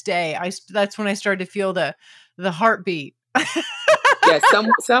next day, that's when I started to feel the heartbeat. Yes,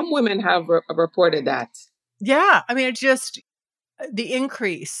 some women have reported that. Yeah, I mean, it just the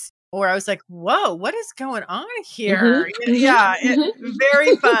increase, where I was like, "Whoa, what is going on here?" Yeah,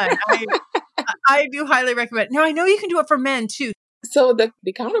 very fun. I do highly recommend. Now I know you can do it for men too. So the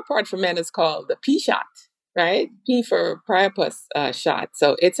counterpart for men is called the P shot, right? P for priapus shot.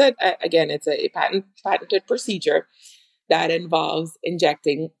 So it's it's a patented procedure that involves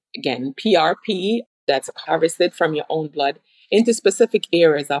injecting, again, PRP that's harvested from your own blood into specific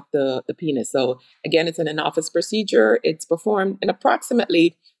areas of the penis. So again, it's an in-office procedure. It's performed in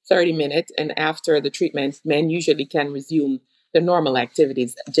approximately 30 minutes. And after the treatment, men usually can resume the normal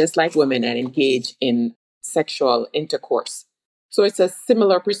activities, just like women, and engage in sexual intercourse. So it's a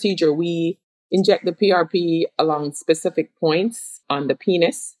similar procedure. We inject the PRP along specific points on the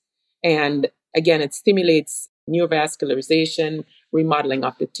penis. And again, it stimulates neovascularization, remodeling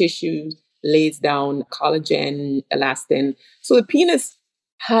of the tissue, lays down collagen, elastin. So the penis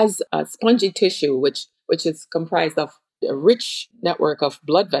has a spongy tissue, which is comprised of a rich network of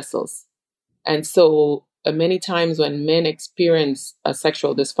blood vessels. And so many times when men experience a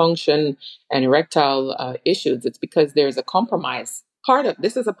sexual dysfunction and erectile issues, it's because there's a compromise.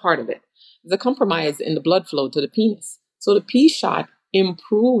 This is a part of it. There's a compromise in the blood flow to the penis. So the P shot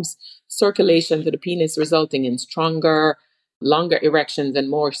improves circulation to the penis, resulting in stronger, longer erections and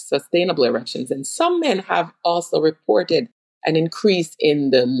more sustainable erections. And some men have also reported an increase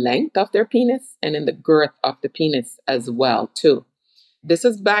in the length of their penis and in the girth of the penis as well, too. This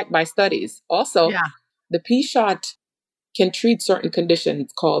is backed by studies. Also, the P shot can treat certain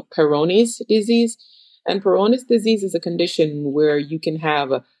conditions called Peyronie's disease. And Peyronie's disease is a condition where you can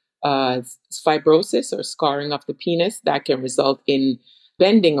have fibrosis or scarring of the penis that can result in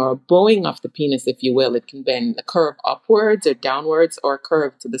bending or bowing of the penis, if you will. It can bend the curve upwards or downwards or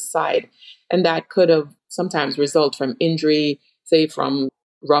curve to the side. And that could have sometimes result from injury, say from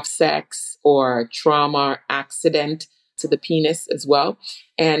rough sex or trauma, accident to the penis as well.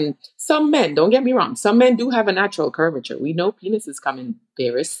 And some men, don't get me wrong, some men do have a natural curvature. We know penises come in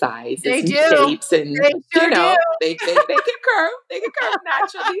various sizes and shapes, and they can curve. They can curve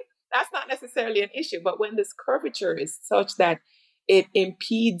naturally. That's not necessarily an issue. But when this curvature is such that it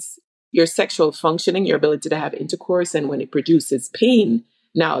impedes your sexual functioning, your ability to have intercourse, and when it produces pain,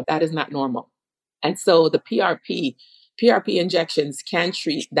 now that is not normal. And so the PRP injections can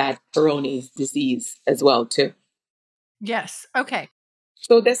treat that Peyronie's disease as well too. Yes. Okay.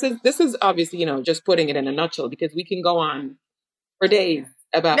 So this is obviously, just putting it in a nutshell, because we can go on for days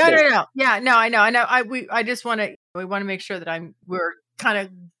about this. No. Yeah, no, I know. We want to make sure that we're kind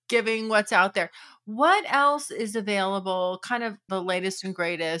of giving what's out there. What else is available? Kind of the latest and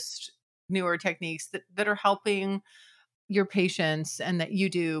greatest newer techniques that are helping your patients and that you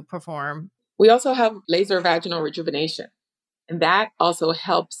do perform. We also have laser vaginal rejuvenation. And that also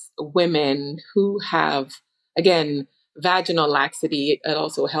helps women who have, again, vaginal laxity. It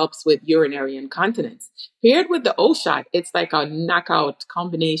also helps with urinary incontinence. Paired with the O shot, it's like a knockout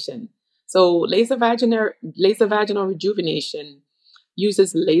combination. So laser vaginal rejuvenation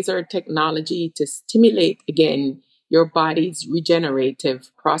uses laser technology to stimulate, again, your body's regenerative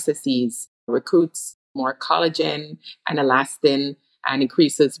processes, recruits more collagen and elastin, and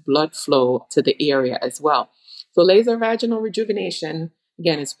increases blood flow to the area as well. So laser vaginal rejuvenation,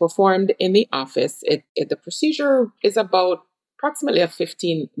 again, is performed in the office. The procedure is about approximately a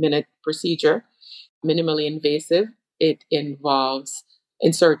 15-minute procedure, minimally invasive. It involves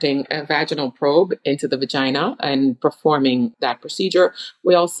inserting a vaginal probe into the vagina and performing that procedure.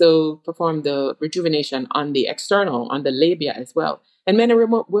 We also perform the rejuvenation on the labia as well. And men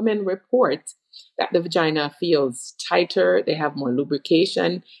and women report that the vagina feels tighter, they have more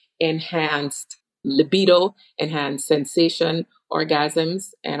lubrication, enhanced libido, enhanced sensation,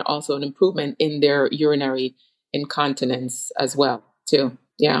 orgasms, and also an improvement in their urinary incontinence as well, too.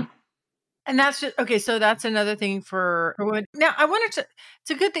 Yeah. And that's just, okay. So that's another thing for women. Now it's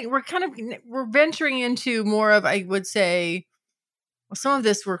a good thing. We're venturing into more of, I would say, some of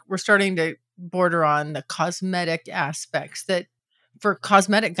this we're starting to border on the cosmetic aspects that for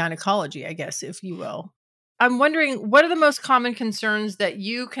cosmetic gynecology, I guess, if you will. I'm wondering, what are the most common concerns that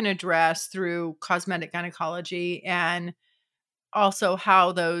you can address through cosmetic gynecology, and also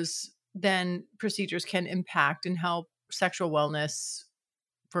how those then procedures can impact and help sexual wellness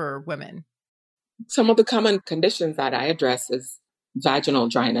for women? Some of the common conditions that I address is vaginal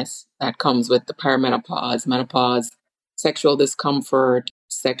dryness that comes with the perimenopause, menopause, sexual discomfort,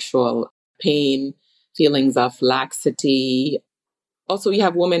 sexual pain, feelings of laxity. Also, you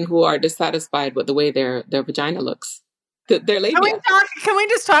have women who are dissatisfied with the way their vagina looks, their labia. Can we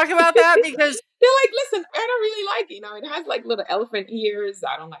just talk about that? Because They're like, listen, I don't really like it. It has like little elephant ears.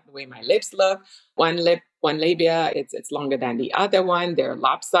 I don't like the way my lips look. One lip, one labia, it's longer than the other one. They're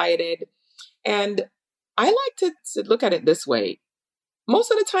lopsided. And I like to look at it this way.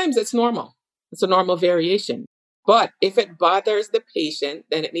 Most of the times it's normal. It's a normal variation. But if it bothers the patient,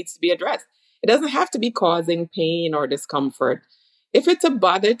 then it needs to be addressed. It doesn't have to be causing pain or discomfort. If it's a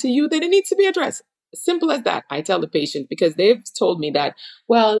bother to you, then it needs to be addressed. Simple as that. I tell the patient because they've told me that,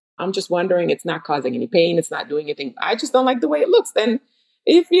 well, I'm just wondering, it's not causing any pain. It's not doing anything. I just don't like the way it looks. Then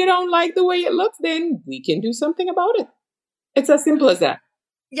if you don't like the way it looks, then we can do something about it. It's as simple as that.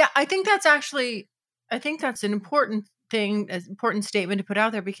 yeah, I think that's an important thing, an important statement to put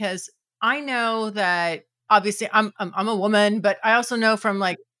out there, because I know that obviously I'm a woman, but I also know from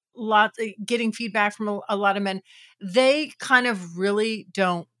like getting feedback from a lot of men, they kind of really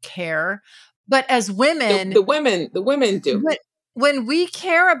don't care. But as women, The women do. when we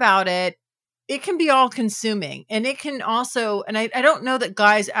care about it, it can be all consuming. And it can also, and I don't know that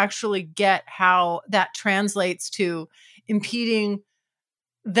guys actually get how that translates to impeding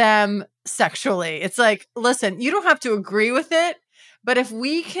them sexually. It's like, listen, you don't have to agree with it, but if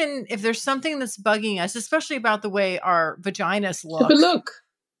there's something that's bugging us, especially about the way our vaginas look, But look,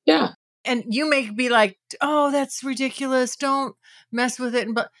 yeah. and you may be like, oh, that's ridiculous, don't mess with it.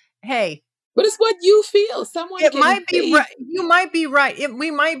 But hey, But it's what you feel. Someone it can might be say right. You might be right.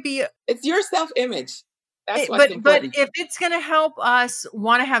 We might be. it's your self-image. That's what's But important. if it's going to help us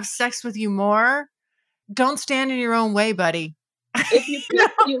want to have sex with you more, don't stand in your own way, buddy. If you feel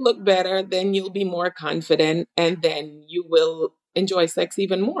you look better, then you'll be more confident and then you will enjoy sex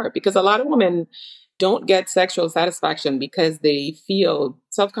even more. Because a lot of women don't get sexual satisfaction because they feel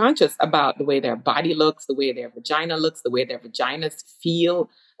self-conscious about the way their body looks, the way their vagina looks, the way their vaginas feel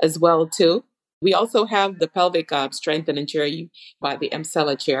as well too. We also have the pelvic strengthening chair by the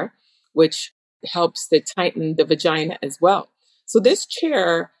Emsella chair, which helps to tighten the vagina as well. So this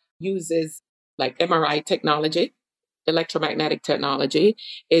chair uses like MRI technology, electromagnetic technology.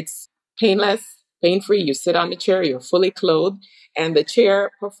 It's painless, pain-free. You sit on the chair, you're fully clothed, and the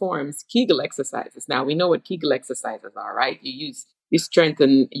chair performs Kegel exercises. Now we know what Kegel exercises are, right? You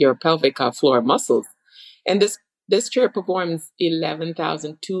strengthen your pelvic floor muscles. And this chair performs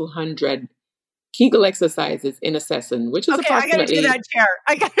 11,200 Kegel exercises in a session, which is okay, I got to do approximately that chair.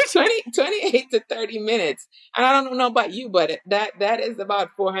 I got to 28 to 30 minutes. And I don't know about you, but that is about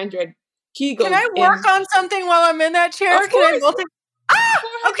 400 Kegels. Can I work on something while I'm in that chair? Of course. Okay,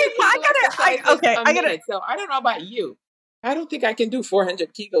 I gotta. So I don't know about you. I don't think I can do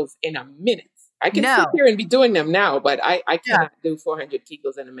 400 Kegels in a minute. I can No. sit here and be doing them now, but I cannot do 400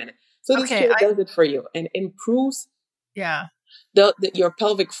 Kegels in a minute. So this chair does it for you and improves your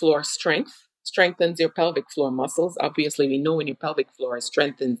pelvic floor strength, strengthens your pelvic floor muscles. Obviously, we know when your pelvic floor is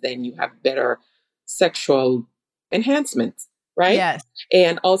strengthened, then you have better sexual enhancements, right? Yes.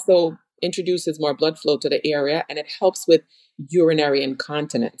 And also introduces more blood flow to the area, and it helps with urinary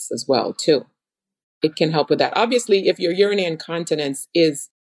incontinence as well, too. It can help with that. Obviously, if your urinary incontinence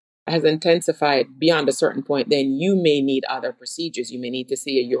has intensified beyond a certain point, then you may need other procedures. You may need to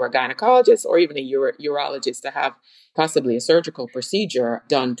see a urogynecologist or even a urologist to have possibly a surgical procedure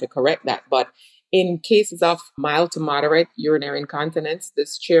done to correct that. But in cases of mild to moderate urinary incontinence,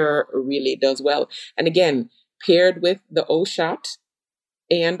 this chair really does well. And again, paired with the O-shot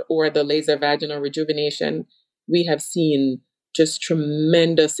and or the laser vaginal rejuvenation, we have seen just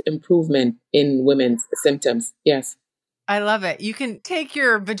tremendous improvement in women's symptoms. Yes. I love it. You can take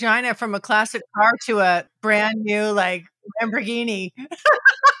your vagina from a classic car to a brand new like Lamborghini.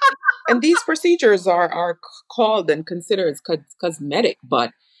 And these procedures are called and considered as cosmetic,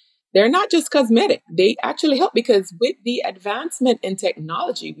 but they're not just cosmetic. They actually help because with the advancement in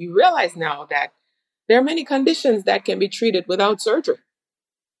technology, we realize now that there are many conditions that can be treated without surgery.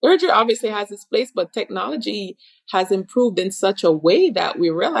 Surgery obviously has its place, but technology has improved in such a way that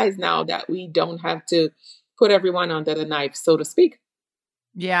we realize now that we don't have to put everyone under the knife, so to speak.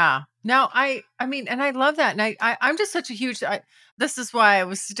 Yeah. No, I mean, and I love that. And I'm just such a huge, this is why I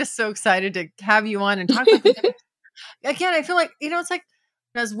was just so excited to have you on and talk about this. Again, I feel like, it's like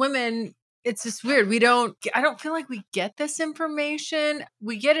as women, it's just weird. I don't feel like we get this information.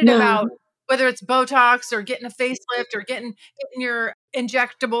 We get it about whether it's Botox or getting a facelift or getting your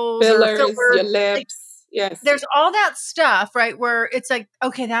injectables fillers, or fillers, your lips. Yes. There's all that stuff, right? Where it's like,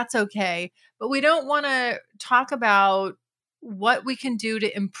 okay, that's okay. But we don't want to talk about what we can do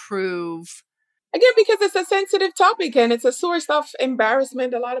to improve. Again, because it's a sensitive topic and it's a source of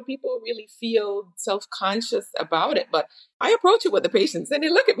embarrassment. A lot of people really feel self-conscious about it. But I approach it with the patients and they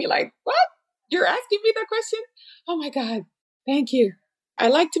look at me like, what? You're asking me that question? Oh my God. Thank you. I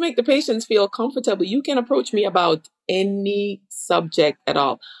like to make the patients feel comfortable. You can approach me about any subject at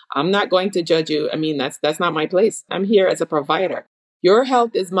all. I'm not going to judge you. I mean, that's not my place. I'm here as a provider. Your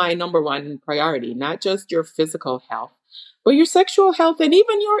health is my number one priority, not just your physical health, but your sexual health and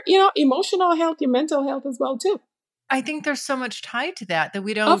even your, emotional health, your mental health as well, too. I think there's so much tied to that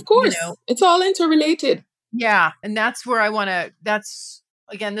we don't, Of course, it's all interrelated. Yeah. And that's where I want to,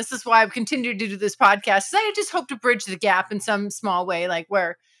 again, this is why I've continued to do this podcast. I just hope to bridge the gap in some small way, like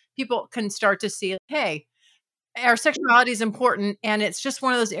where people can start to see, hey, our sexuality is important. And it's just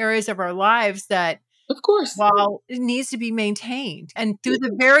one of those areas of our lives that, of course, while it needs to be maintained. And through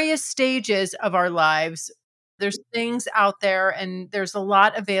the various stages of our lives, there's things out there and there's a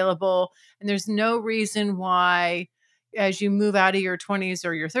lot available. And there's no reason why, as you move out of your 20s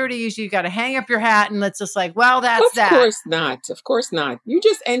or your 30s, you got to hang up your hat and let's just like, well, that's that. Of course not. Of course not. You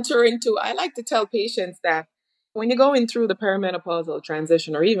just enter into, I like to tell patients that when you're going through the perimenopausal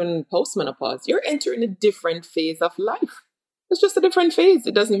transition or even postmenopause, you're entering a different phase of life. It's just a different phase.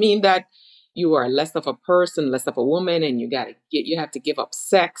 It doesn't mean that you are less of a person, less of a woman, and you have to give up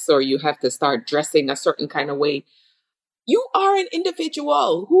sex or you have to start dressing a certain kind of way. You are an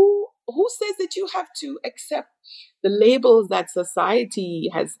individual. Who says that you have to accept the labels that society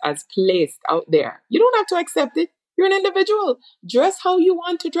has placed out there? You don't have to accept it. You're an individual. Dress how you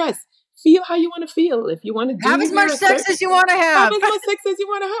want to dress. Feel how you want to feel. If you want to have as much sex as you want to have. Have as much sex as you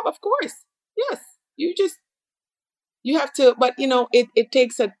want to have. Of course. Yes. You have to, but it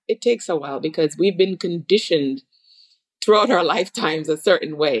takes a while because we've been conditioned throughout our lifetimes a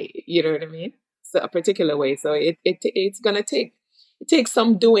certain way. You know what I mean? So a particular way. So it's gonna take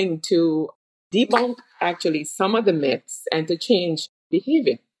some doing to debunk actually some of the myths and to change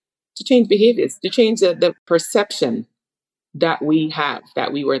behavior, to change behaviors, to change the perception that we have,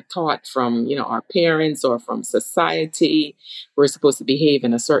 that we were taught from our parents or from society. We're supposed to behave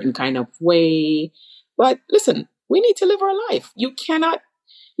in a certain kind of way. But listen, we need to live our life. You cannot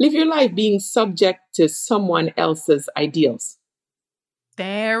live your life being subject to someone else's ideals.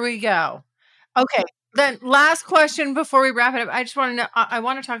 There we go. Okay. Then last question before we wrap it up. I just want to know, I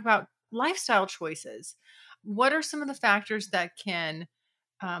want to talk about lifestyle choices. What are some of the factors that can,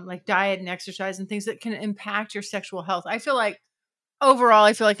 like diet and exercise and things that can impact your sexual health? I feel like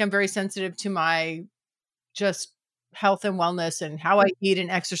overall, I'm very sensitive to my just health and wellness and how I eat and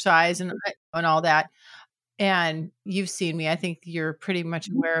exercise and all that. And you've seen me. I think you're pretty much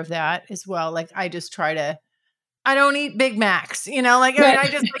aware of that as well. Like I just I don't eat Big Macs, I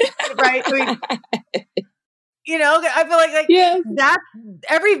just right. I mean, I feel like yes. that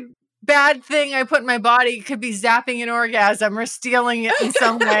every bad thing I put in my body could be zapping an orgasm or stealing it in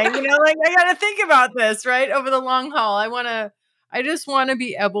some way. I got to think about this, right? Over the long haul. I just want to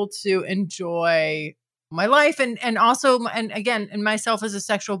be able to enjoy my life and also, and again, and myself as a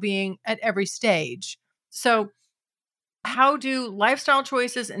sexual being at every stage. So how do lifestyle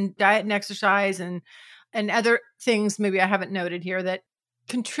choices and diet and exercise and other things maybe I haven't noted here that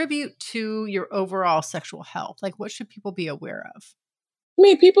contribute to your overall sexual health? Like what should people be aware of? I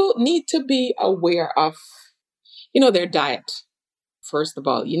mean, people need to be aware of, their diet. First of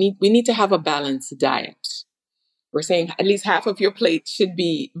all, we need to have a balanced diet. We're saying at least half of your plate should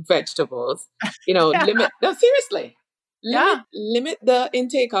be vegetables. Yeah. Seriously. Yeah. Limit the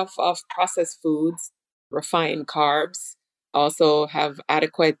intake of processed foods, refined carbs. Also have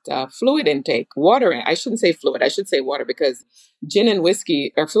adequate fluid intake. Water, I shouldn't say fluid, I should say water because gin and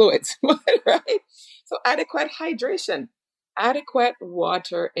whiskey are fluids, right? So adequate hydration, adequate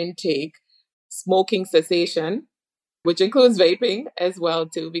water intake, smoking cessation, which includes vaping as well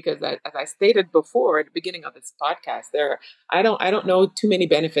too, because as I stated before at the beginning of this podcast, I don't know too many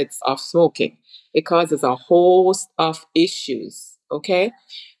benefits of smoking. It causes a host of issues. Okay,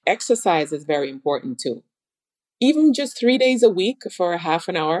 exercise is very important too. Even just 3 days a week for a half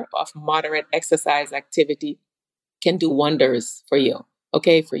an hour of moderate exercise activity can do wonders for you.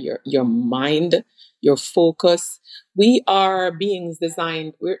 Okay, for your mind, your focus. We are beings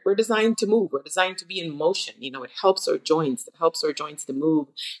designed, we're designed to move. We're designed to be in motion. It helps our joints. It helps our joints to move,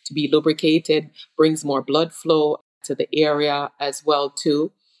 to be lubricated, brings more blood flow to the area as well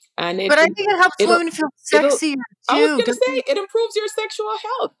too. But I think it helps women feel sexier too. I was going to say, it improves your sexual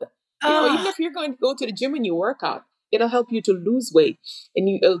health. Even if you're going to go to the gym and you work out, it'll help you to lose weight,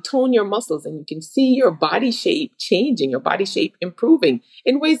 and it'll tone your muscles, and you can see your body shape changing, your body shape improving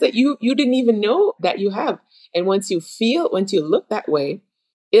in ways that you didn't even know that you have. And once you look that way,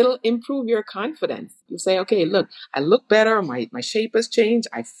 it'll improve your confidence. You say, okay, look, I look better. My shape has changed.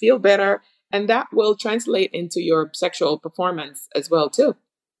 I feel better. And that will translate into your sexual performance as well, too.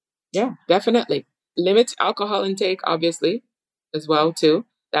 Yeah, definitely. Limit alcohol intake, obviously, as well, too.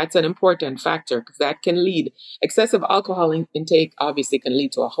 That's an important factor because that can lead, excessive alcohol intake obviously can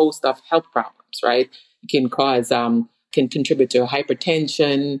lead to a host of health problems, right? It can can contribute to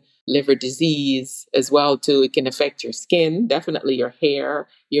hypertension, liver disease as well, too. It can affect your skin, definitely your hair,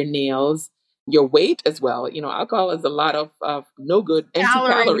 your nails, your weight as well. Alcohol is a lot of no good empty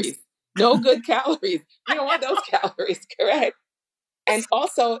calories, no good calories. We don't want those calories, correct? And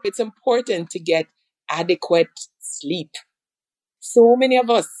also, it's important to get adequate sleep. So many of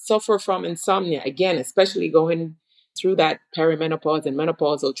us suffer from insomnia, again, especially going through that perimenopause and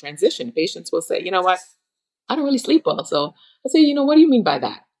menopausal transition. Patients will say, you know what, I don't really sleep well. So I say, what do you mean by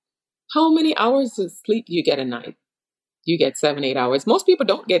that? How many hours of sleep do you get a night? You get 7, 8 hours. Most people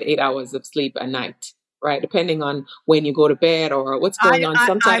don't get 8 hours of sleep a night, right? Depending on when you go to bed or what's going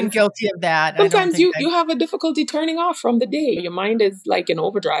on. I'm guilty of that. Sometimes you have a difficulty turning off from the day. Your mind is like in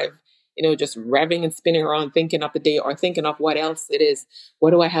overdrive, just revving and spinning around, thinking of the day or thinking of what else it is. What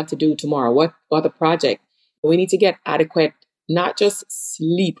do I have to do tomorrow? What other project? We need to get adequate, not just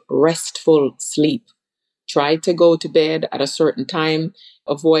sleep, restful sleep. Try to go to bed at a certain time.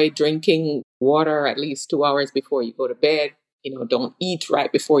 Avoid drinking water at least 2 hours before you go to bed. Don't eat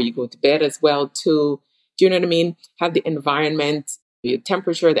right before you go to bed as well, too. Do you know what I mean? Have the environment, the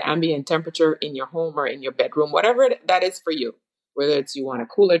temperature, the ambient temperature in your home or in your bedroom, whatever that is for you. Whether it's you want a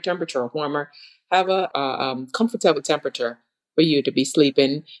cooler temperature or warmer, have a comfortable temperature for you to be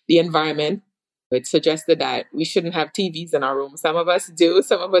sleeping. The environment, it's suggested that we shouldn't have TVs in our room. Some of us do,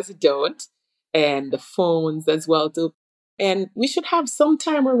 some of us don't. And the phones as well too. And we should have some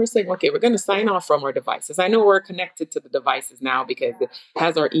time where we're saying, okay, we're going to sign off from our devices. I know we're connected to the devices now because it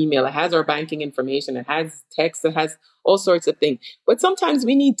has our email, it has our banking information, it has text, it has all sorts of things. But sometimes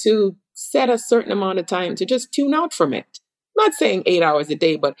we need to set a certain amount of time to just tune out from it. I'm not saying 8 hours a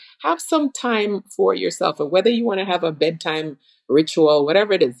day, but have some time for yourself. Or whether you want to have a bedtime ritual,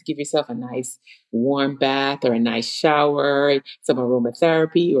 whatever it is, give yourself a nice warm bath or a nice shower, some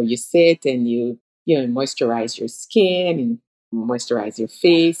aromatherapy, or you sit and you moisturize your skin and moisturize your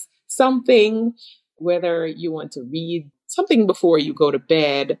face, something, whether you want to read something before you go to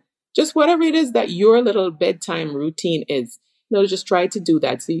bed, just whatever it is that your little bedtime routine is, just try to do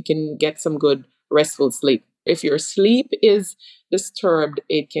that so you can get some good restful sleep. If your sleep is disturbed,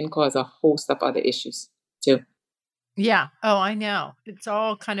 it can cause a host of other issues too. Yeah. Oh, I know. It's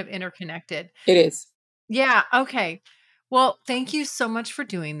all kind of interconnected. It is. Yeah. Okay. Well, thank you so much for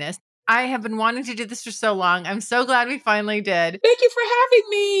doing this. I have been wanting to do this for so long. I'm so glad we finally did. Thank you for having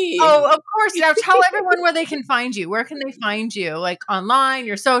me. Oh, of course. Now tell everyone where they can find you. Where can they find you? Like online,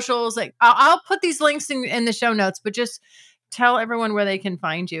 your socials? Like I'll put these links in the show notes, but just tell everyone where they can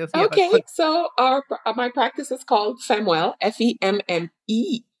find you. If you Okay. So my practice is called Femmwell,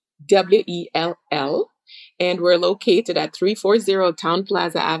 FEMMEWELL. And we're located at 340 Town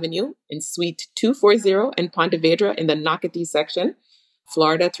Plaza Avenue in Suite 240 in Ponte Vedra in the Nocatee section,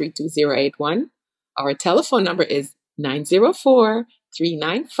 Florida 32081. Our telephone number is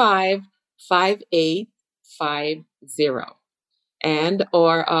 904-395-5850. And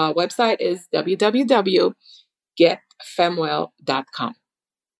our website is www.getfemmwell.com.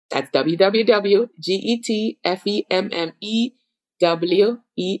 That's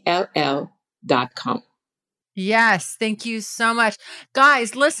www.getfemmewell.com. Yes. Thank you so much.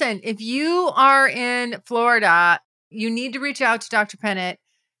 Guys, listen, if you are in Florida, you need to reach out to Dr. Pennant.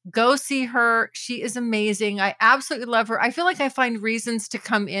 Go see her. She is amazing. I absolutely love her. I feel like I find reasons to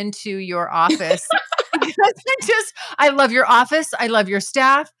come into your office. I love your office. I love your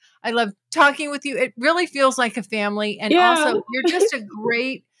staff. I love talking with you. It really feels like a family. And also, you're just a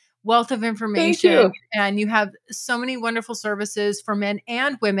great wealth of information. Thank you. And you have so many wonderful services for men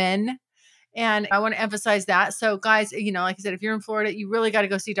and women. And I want to emphasize that. So guys, like I said, if you're in Florida, you really got to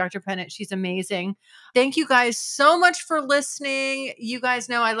go see Dr. Pennant. She's amazing. Thank you guys so much for listening. You guys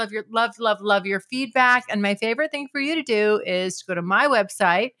know I love love your feedback. And my favorite thing for you to do is to go to my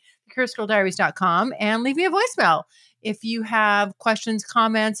website, thecuriousgirldiaries.com, and leave me a voicemail. If you have questions,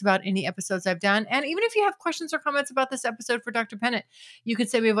 comments about any episodes I've done, and even if you have questions or comments about this episode for Dr. Pennant, you can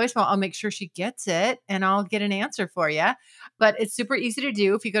send me a voicemail. I'll make sure she gets it and I'll get an answer for you. But it's super easy to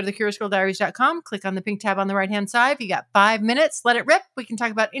do. If you go to thecuriousgirldiaries.com, click on the pink tab on the right-hand side. If you got 5 minutes, let it rip. We can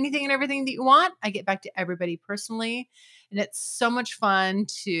talk about anything and everything that you want. I get back to everybody personally. And it's so much fun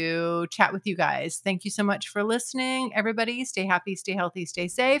to chat with you guys. Thank you so much for listening. Everybody, stay happy, stay healthy, stay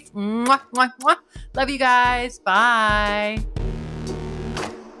safe. Mwah, mwah, mwah. Love you guys. Bye.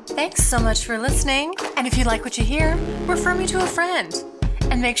 Thanks so much for listening. And if you like what you hear, refer me to a friend.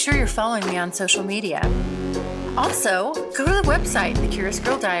 And make sure you're following me on social media. Also, go to the website,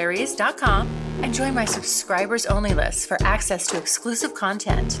 thecuriousgirldiaries.com, and join my subscribers only list for access to exclusive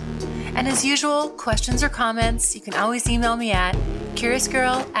content. And as usual, questions or comments, you can always email me at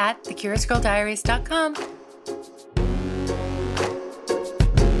curiousgirl@thecuriousgirldiaries.com.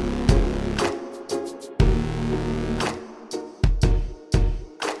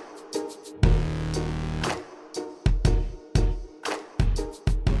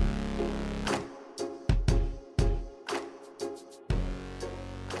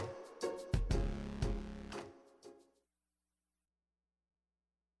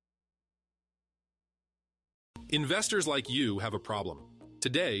 Investors like you have a problem.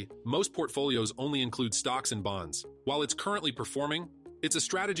 Today, most portfolios only include stocks and bonds. While it's currently performing, it's a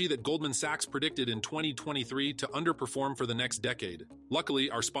strategy that Goldman Sachs predicted in 2023 to underperform for the next decade. Luckily,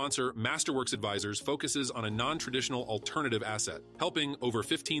 our sponsor, Masterworks Advisors, focuses on a non-traditional alternative asset, helping over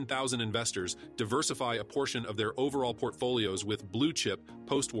 15,000 investors diversify a portion of their overall portfolios with blue-chip,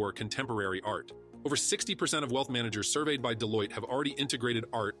 post-war contemporary art. Over 60% of wealth managers surveyed by Deloitte have already integrated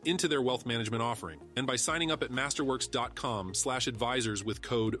art into their wealth management offering. And by signing up at masterworks.com/advisors with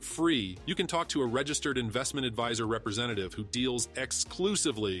code FREE, you can talk to a registered investment advisor representative who deals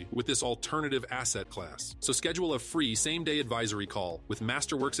exclusively with this alternative asset class. So schedule a free same-day advisory call with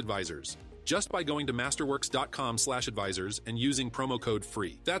Masterworks Advisors just by going to masterworks.com/advisors and using promo code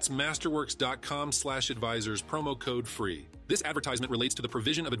FREE. That's masterworks.com/advisors, promo code FREE. This advertisement relates to the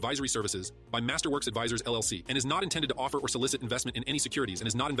provision of advisory services by Masterworks Advisors LLC and is not intended to offer or solicit investment in any securities and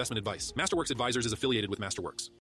is not investment advice. Masterworks Advisors is affiliated with Masterworks.